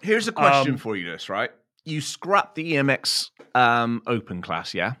at all. Here's a question for you, this right? You scrap the EMX Open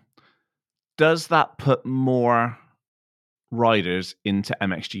class, yeah? Does that put more riders into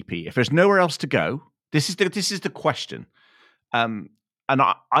MXGP? If there's nowhere else to go, this is the question. And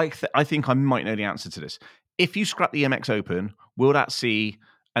I think I might know the answer to this. If you scrap the MX Open, will that see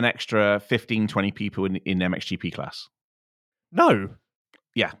an extra 15, 20 people in MXGP class? No.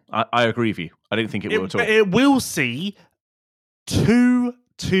 Yeah, I agree with you. I don't think it will at all. It will see 2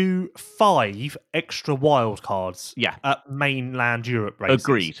 to 5 extra wildcards at mainland Europe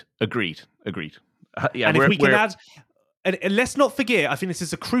races. Agreed. Yeah, and if we can add... And let's not forget, I think this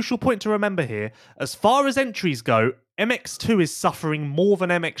is a crucial point to remember here. As far as entries go, MX2 is suffering more than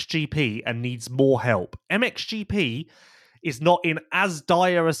MXGP and needs more help. MXGP is not in as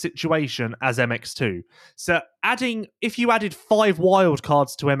dire a situation as MX2. So if you added 5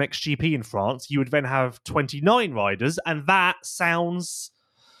 wildcards to MXGP in France, you would then have 29 riders, and that sounds...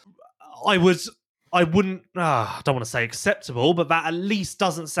 I don't want to say acceptable, but that at least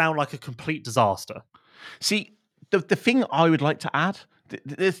doesn't sound like a complete disaster. See, the thing I would like to add,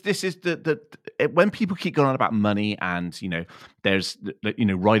 this is when people keep going on about money and, there's,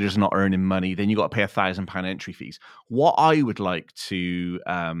 riders not earning money, then you got to pay £1,000 entry fees. What I would like to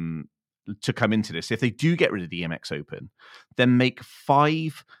come into this, if they do get rid of the EMX Open, then make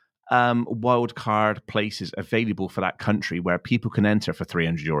 5 wildcard places available for that country where people can enter for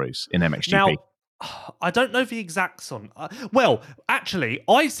 €300 in MXGP. Now, I don't know the exacts on. Well, actually,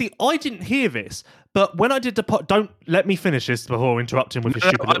 I didn't hear this, but when I did the don't let me finish this before interrupting with a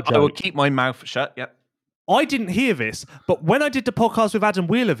stupid little joke. I will keep my mouth shut. Yep. I didn't hear this, but when I did the podcast with Adam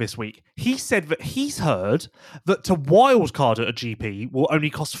Wheeler this week, he said that he's heard that to wildcard at a GP will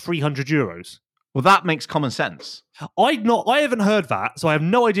only cost €300. Well, that makes common sense. I haven't heard that, so I have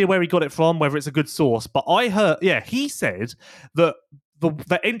no idea where he got it from, whether it's a good source. But I heard, he said that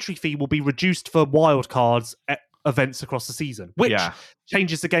the entry fee will be reduced for wildcards at events across the season, which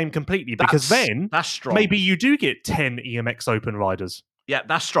changes the game completely, because then that's strong. Maybe you do get 10 EMX Open riders. Yeah,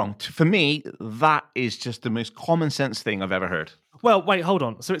 that's strong. For me, that is just the most common sense thing I've ever heard. Well, wait, hold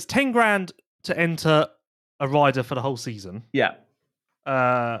on. So it's 10 grand to enter a rider for the whole season. Yeah.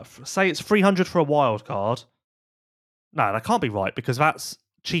 Say it's 300 for a wild card. No, that can't be right, because that's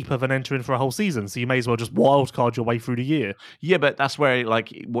cheaper than entering for a whole season. So you may as well just wild card your way through the year. Yeah, but that's where,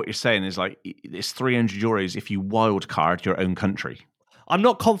 what you're saying is, it's €300 if you wild card your own country. I'm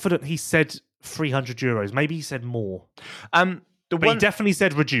not confident he said €300. Maybe he said more. He definitely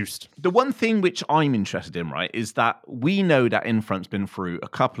said reduced. The one thing which I'm interested in, right, is that we know that Infront's been through a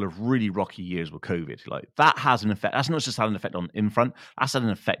couple of really rocky years with COVID. That has an effect. That's not just had an effect on Infront. That's had an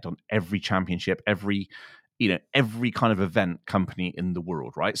effect on every championship, every kind of event company in the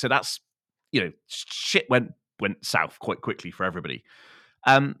world, right? So that's, shit went south quite quickly for everybody.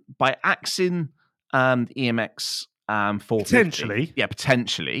 By axing the EMX 450,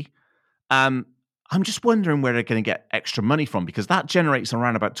 potentially. I'm just wondering where they're going to get extra money from, because that generates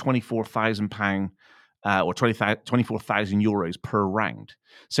around about £24,000 or €24,000 per round.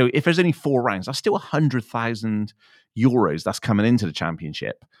 So if there's only 4 rounds, that's still €100,000 that's coming into the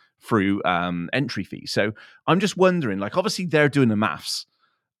championship through entry fees. So I'm just wondering, obviously they're doing the maths.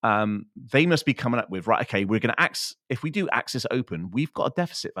 They must be coming up with, right, okay, we're going to if we do Axis Open, we've got a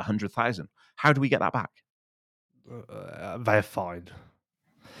deficit of 100,000. How do we get that back? They're fine.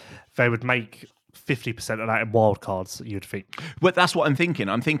 They would make 50% of that in wildcards, you'd think. But that's what I'm thinking.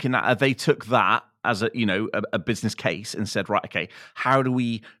 I'm thinking that they took that as a business case and said, right, okay, how do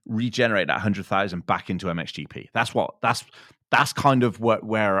we regenerate that 100,000 back into MXGP? That's kind of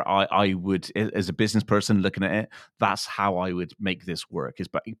where I would, as a business person looking at it, that's how I would make this work.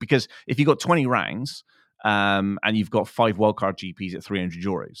 Because if you've got 20 rounds and you've got 5 wildcard GPs at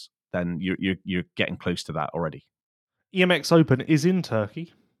 €300, then you're getting close to that already. EMX Open is in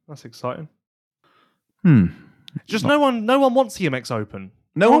Turkey. That's exciting. Just no one wants EMX Open.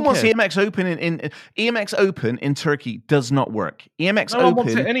 No one wants EMX Open in EMX Open in Turkey does not work. EMX Open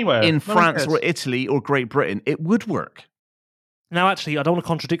in France or Italy or Great Britain, it would work. Now, actually, I don't want to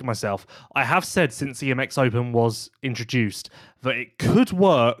contradict myself. I have said since EMX Open was introduced that it could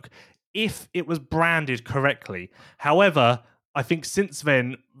work if it was branded correctly. However, I think since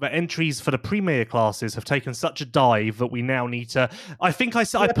then, the entries for the premier classes have taken such a dive that we now need to... I think I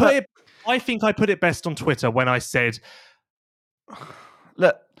put it best on Twitter when I said,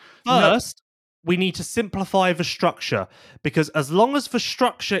 look, first, we need to simplify the structure, because as long as the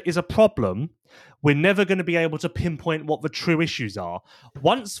structure is a problem, we're never going to be able to pinpoint what the true issues are.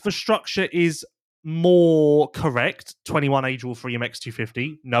 Once the structure is more correct, 21 age rule for EMX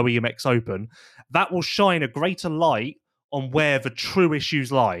 250, no EMX Open, that will shine a greater light on where the true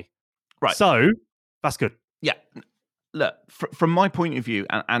issues lie. Right. So, that's good. Yeah. Look, from my point of view,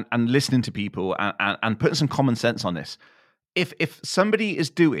 and listening to people and putting some common sense on this, if somebody is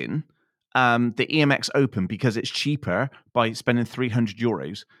doing the EMX Open because it's cheaper by spending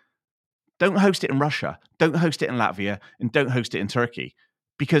 €300, don't host it in Russia, don't host it in Latvia, and don't host it in Turkey.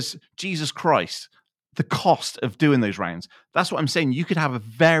 Because, Jesus Christ, the cost of doing those rounds, that's what I'm saying. You could have a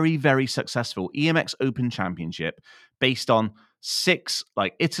very, very successful EMX Open Championship based on 6,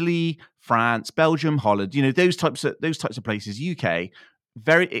 like Italy, France, Belgium, Holland, those types of places, UK,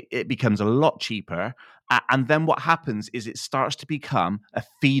 it becomes a lot cheaper, And then what happens is it starts to become a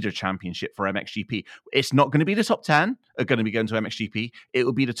feeder championship for MXGP. It's not going to be the top 10 are going to be going to MXGP. It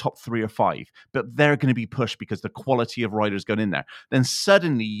will be the top 3 or 5, but they're going to be pushed because the quality of riders going in there. Then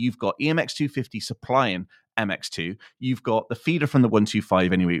suddenly you've got EMX 250 supplying MX2. You've got the feeder from the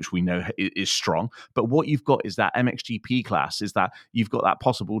 125 anyway, which we know is strong. But what you've got is that MXGP class, is that you've got that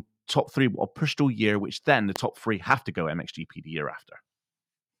possible top 3 are pushed all year, which then the top 3 have to go MXGP the year after.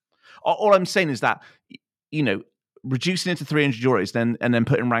 All I'm saying is that, reducing it to 300 euros and then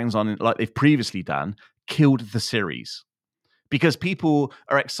putting rounds on like they've previously done killed the series. Because people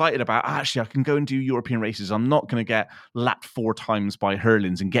are excited about, actually, I can go and do European races. I'm not going to get lapped 4 times by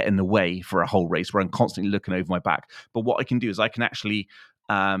Hurlins and get in the way for a whole race where I'm constantly looking over my back. But what I can do is I can actually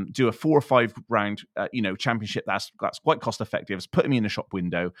do a 4 or 5 round, championship that's quite cost effective. It's putting me in the shop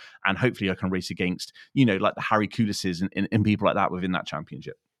window, and hopefully I can race against, like the Harry Kulises and people like that within that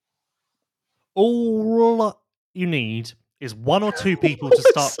championship. All you need is 1 or 2 people to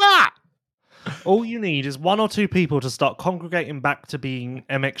start. What's that? All you need is 1 or 2 people to start congregating back to being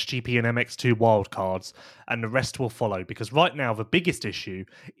MXGP and MX2 wildcards, and the rest will follow. Because right now, the biggest issue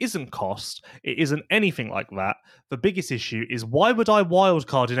isn't cost. It isn't anything like that. The biggest issue is, why would I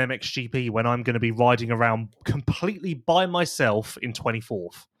wildcard in MXGP when I'm going to be riding around completely by myself in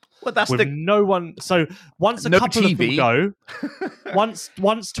 24th? Well, that's with no one. So once a no couple TV. of them go,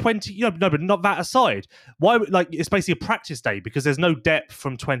 once 20. No, but not that aside. Why? Like, it's basically a practice day because there's no depth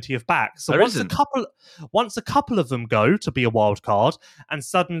from 20th back. So once a couple of them go to be a wild card, and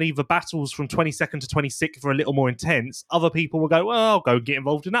suddenly the battles from 22nd to 26th are a little more intense, other people will go, well, I'll go get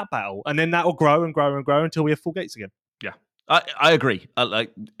involved in that battle, and then that will grow and grow and grow until we have full gates again. Yeah. I agree.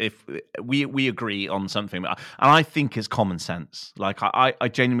 If we agree on something, and I think it's common sense. Like I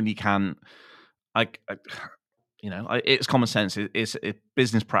genuinely can, it's common sense. It's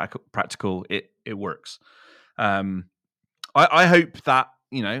business practical. It works. I hope that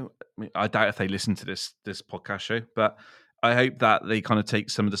I doubt if they listen to this podcast show, but I hope that they kind of take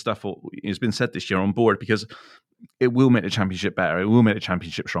some of the stuff what has been said this year on board, because it will make the championship better. It will make the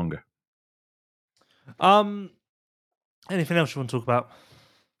championship stronger. Anything else you want to talk about?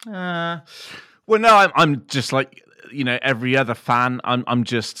 Well, no, I'm just like, every other fan. I'm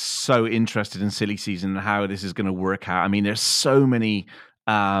just so interested in silly season and how this is going to work out. I mean, there's so many,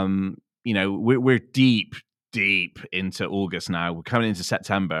 we're deep into August now. We're coming into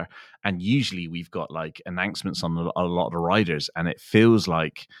September, and usually we've got like announcements on a lot of the riders, and it feels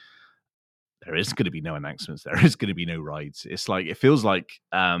like there is going to be no announcements. There is going to be no rides. It's like, it feels like,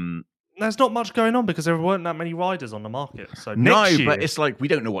 there's not much going on because there weren't that many riders on the market. So but it's like we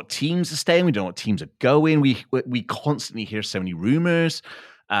don't know what teams are staying. We don't know what teams are going. We constantly hear so many rumors.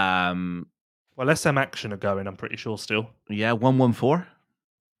 Well, SM Action are going, I'm pretty sure still. Yeah, 114.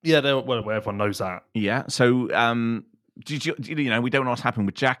 Yeah, everyone knows that. Yeah. So, did you we don't know what's happened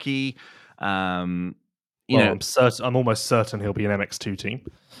with Jackie. I'm almost certain he'll be an MX2 team.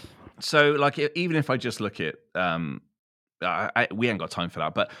 So, like, even if I just look at we ain't got time for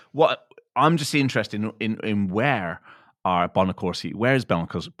that. But what I'm just interested in where are Bonacorsi? Where is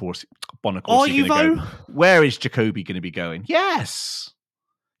Bonacorsi are you going to though? go? Where is Jacoby going to be going? Yes.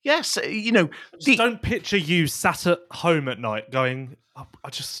 Don't picture you sat at home at night going, I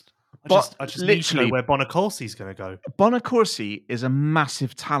just need to know where Bonacorsi's going to go. Bonacorsi is a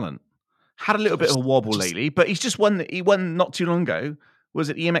massive talent. Had a little bit of a wobble lately, but he's just won. He won not too long ago. Was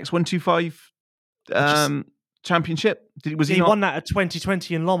it EMX 125? Championship? He won that at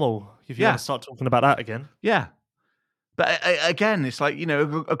 2020 in Lommel. If you want to start talking about that again, yeah. But again, it's like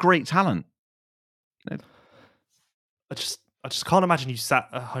a great talent. I just can't imagine you sat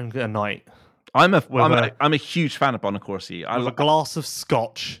at home at night. I'm a huge fan of Bonacorsi. I love a glass of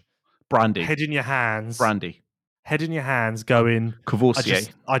scotch, brandy, head in your hands, Courvoisier. going.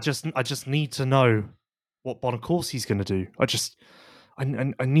 I just need to know what Bonacorsi's going to do.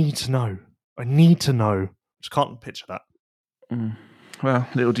 I need to know. Just can't picture that. Well,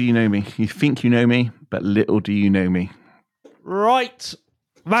 little do you know me. You think you know me, but little do you know me. Right.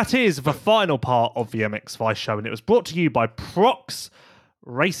 That is the final part of the MX Vice show, and it was brought to you by Prox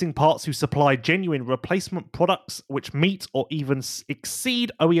Racing Parts, who supply genuine replacement products which meet or even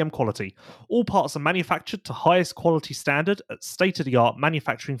exceed OEM quality. All parts are manufactured to highest quality standard at state-of-the-art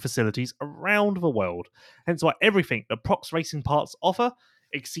manufacturing facilities around the world. Hence why everything that Prox Racing Parts offer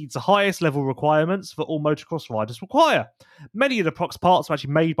exceeds the highest level requirements that all motocross riders require. Many of the Prox parts are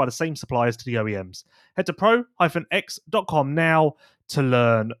actually made by the same suppliers to the OEMs. Head to pro-x.com now to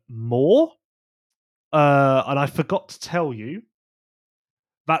learn more. And I forgot to tell you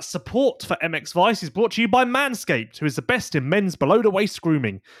That support for MX Vice is brought to you by Manscaped, who is the best in men's below-the-waist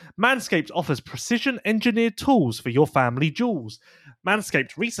grooming. Manscaped offers precision-engineered tools for your family jewels.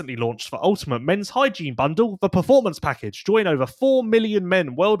 Manscaped recently launched the Ultimate Men's Hygiene Bundle, the Performance Package. Join over 4 million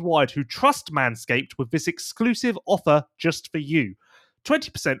men worldwide who trust Manscaped with this exclusive offer just for you.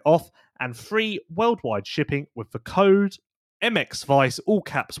 20% off and free worldwide shipping with the code MXVice, all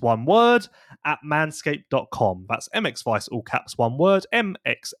caps one word, at manscaped.com. That's MXVice, all caps one word,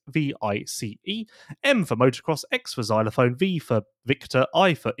 MXVICE. M for motocross, X for xylophone, V for Victor,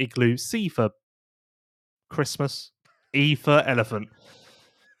 I for igloo, C for Christmas, E for elephant.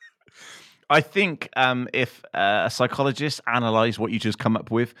 I think if a psychologist analysed what you just come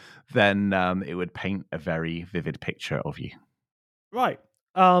up with, then it would paint a very vivid picture of you. Right.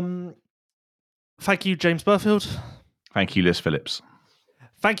 Thank you, James Burfield. Thank you, Liz Phillips.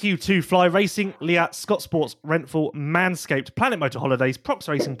 Thank you to Fly Racing, Liat, Scott Sports, Renthal, Manscaped, Planet Motor Holidays, Prox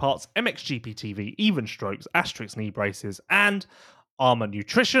Racing Parts, MXGP TV, Even Strokes, Asterix Knee Braces, and Armour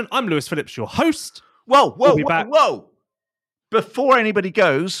Nutrition. I'm Lewis Phillips, your host. Whoa. Before anybody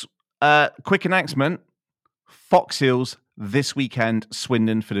goes, quick announcement. Fox Hills this weekend,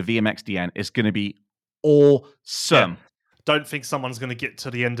 Swindon for the VMXDN is going to be awesome. Yeah. Don't think someone's going to get to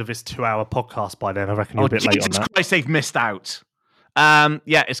the end of this 2-hour podcast by then. I reckon you're a bit late on that. Jesus Christ, they've missed out.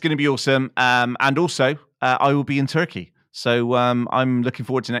 It's going to be awesome. And also, I will be in Turkey. So I'm looking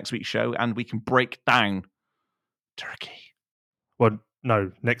forward to next week's show and we can break down Turkey. Well,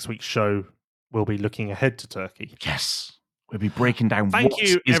 no, next week's show we'll be looking ahead to Turkey. Yes. We'll be breaking down Thank what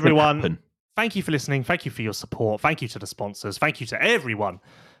you, is everyone. happen. Thank you for listening. Thank you for your support. Thank you to the sponsors. Thank you to everyone,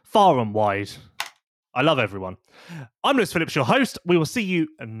 far and wide. I love everyone. I'm Lewis Phillips, your host. We will see you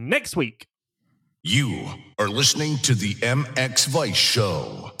next week. You are listening to the MX Vice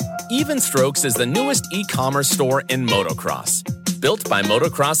Show. Even Strokes is the newest e-commerce store in motocross. Built by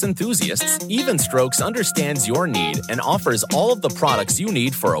motocross enthusiasts, Even Strokes understands your need and offers all of the products you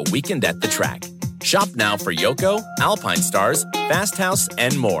need for a weekend at the track. Shop now for Yoko, Alpine Stars, Fast House,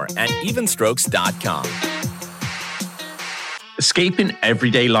 and more at evenstrokes.com. Escaping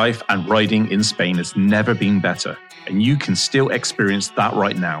everyday life and riding in Spain has never been better, and you can still experience that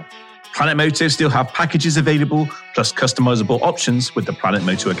right now. Planet Moto still have packages available, plus customizable options with the Planet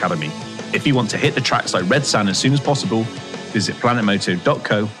Moto Academy. If you want to hit the tracks like Red Sand as soon as possible, visit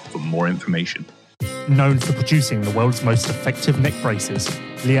planetmoto.co for more information. Known for producing the world's most effective neck braces,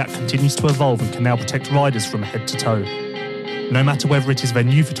 Liat continues to evolve and can now protect riders from head to toe. No matter whether it is their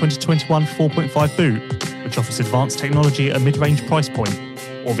new for 2021 4.5 boot, which offers advanced technology at a mid-range price point,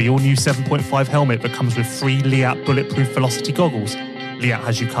 or the all-new 7.5 helmet that comes with free Liat bulletproof velocity goggles, Liat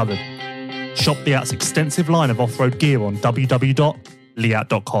has you covered. Shop Liat's extensive line of off-road gear on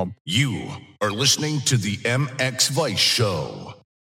www.liat.com. You are listening to the MX Vice Show.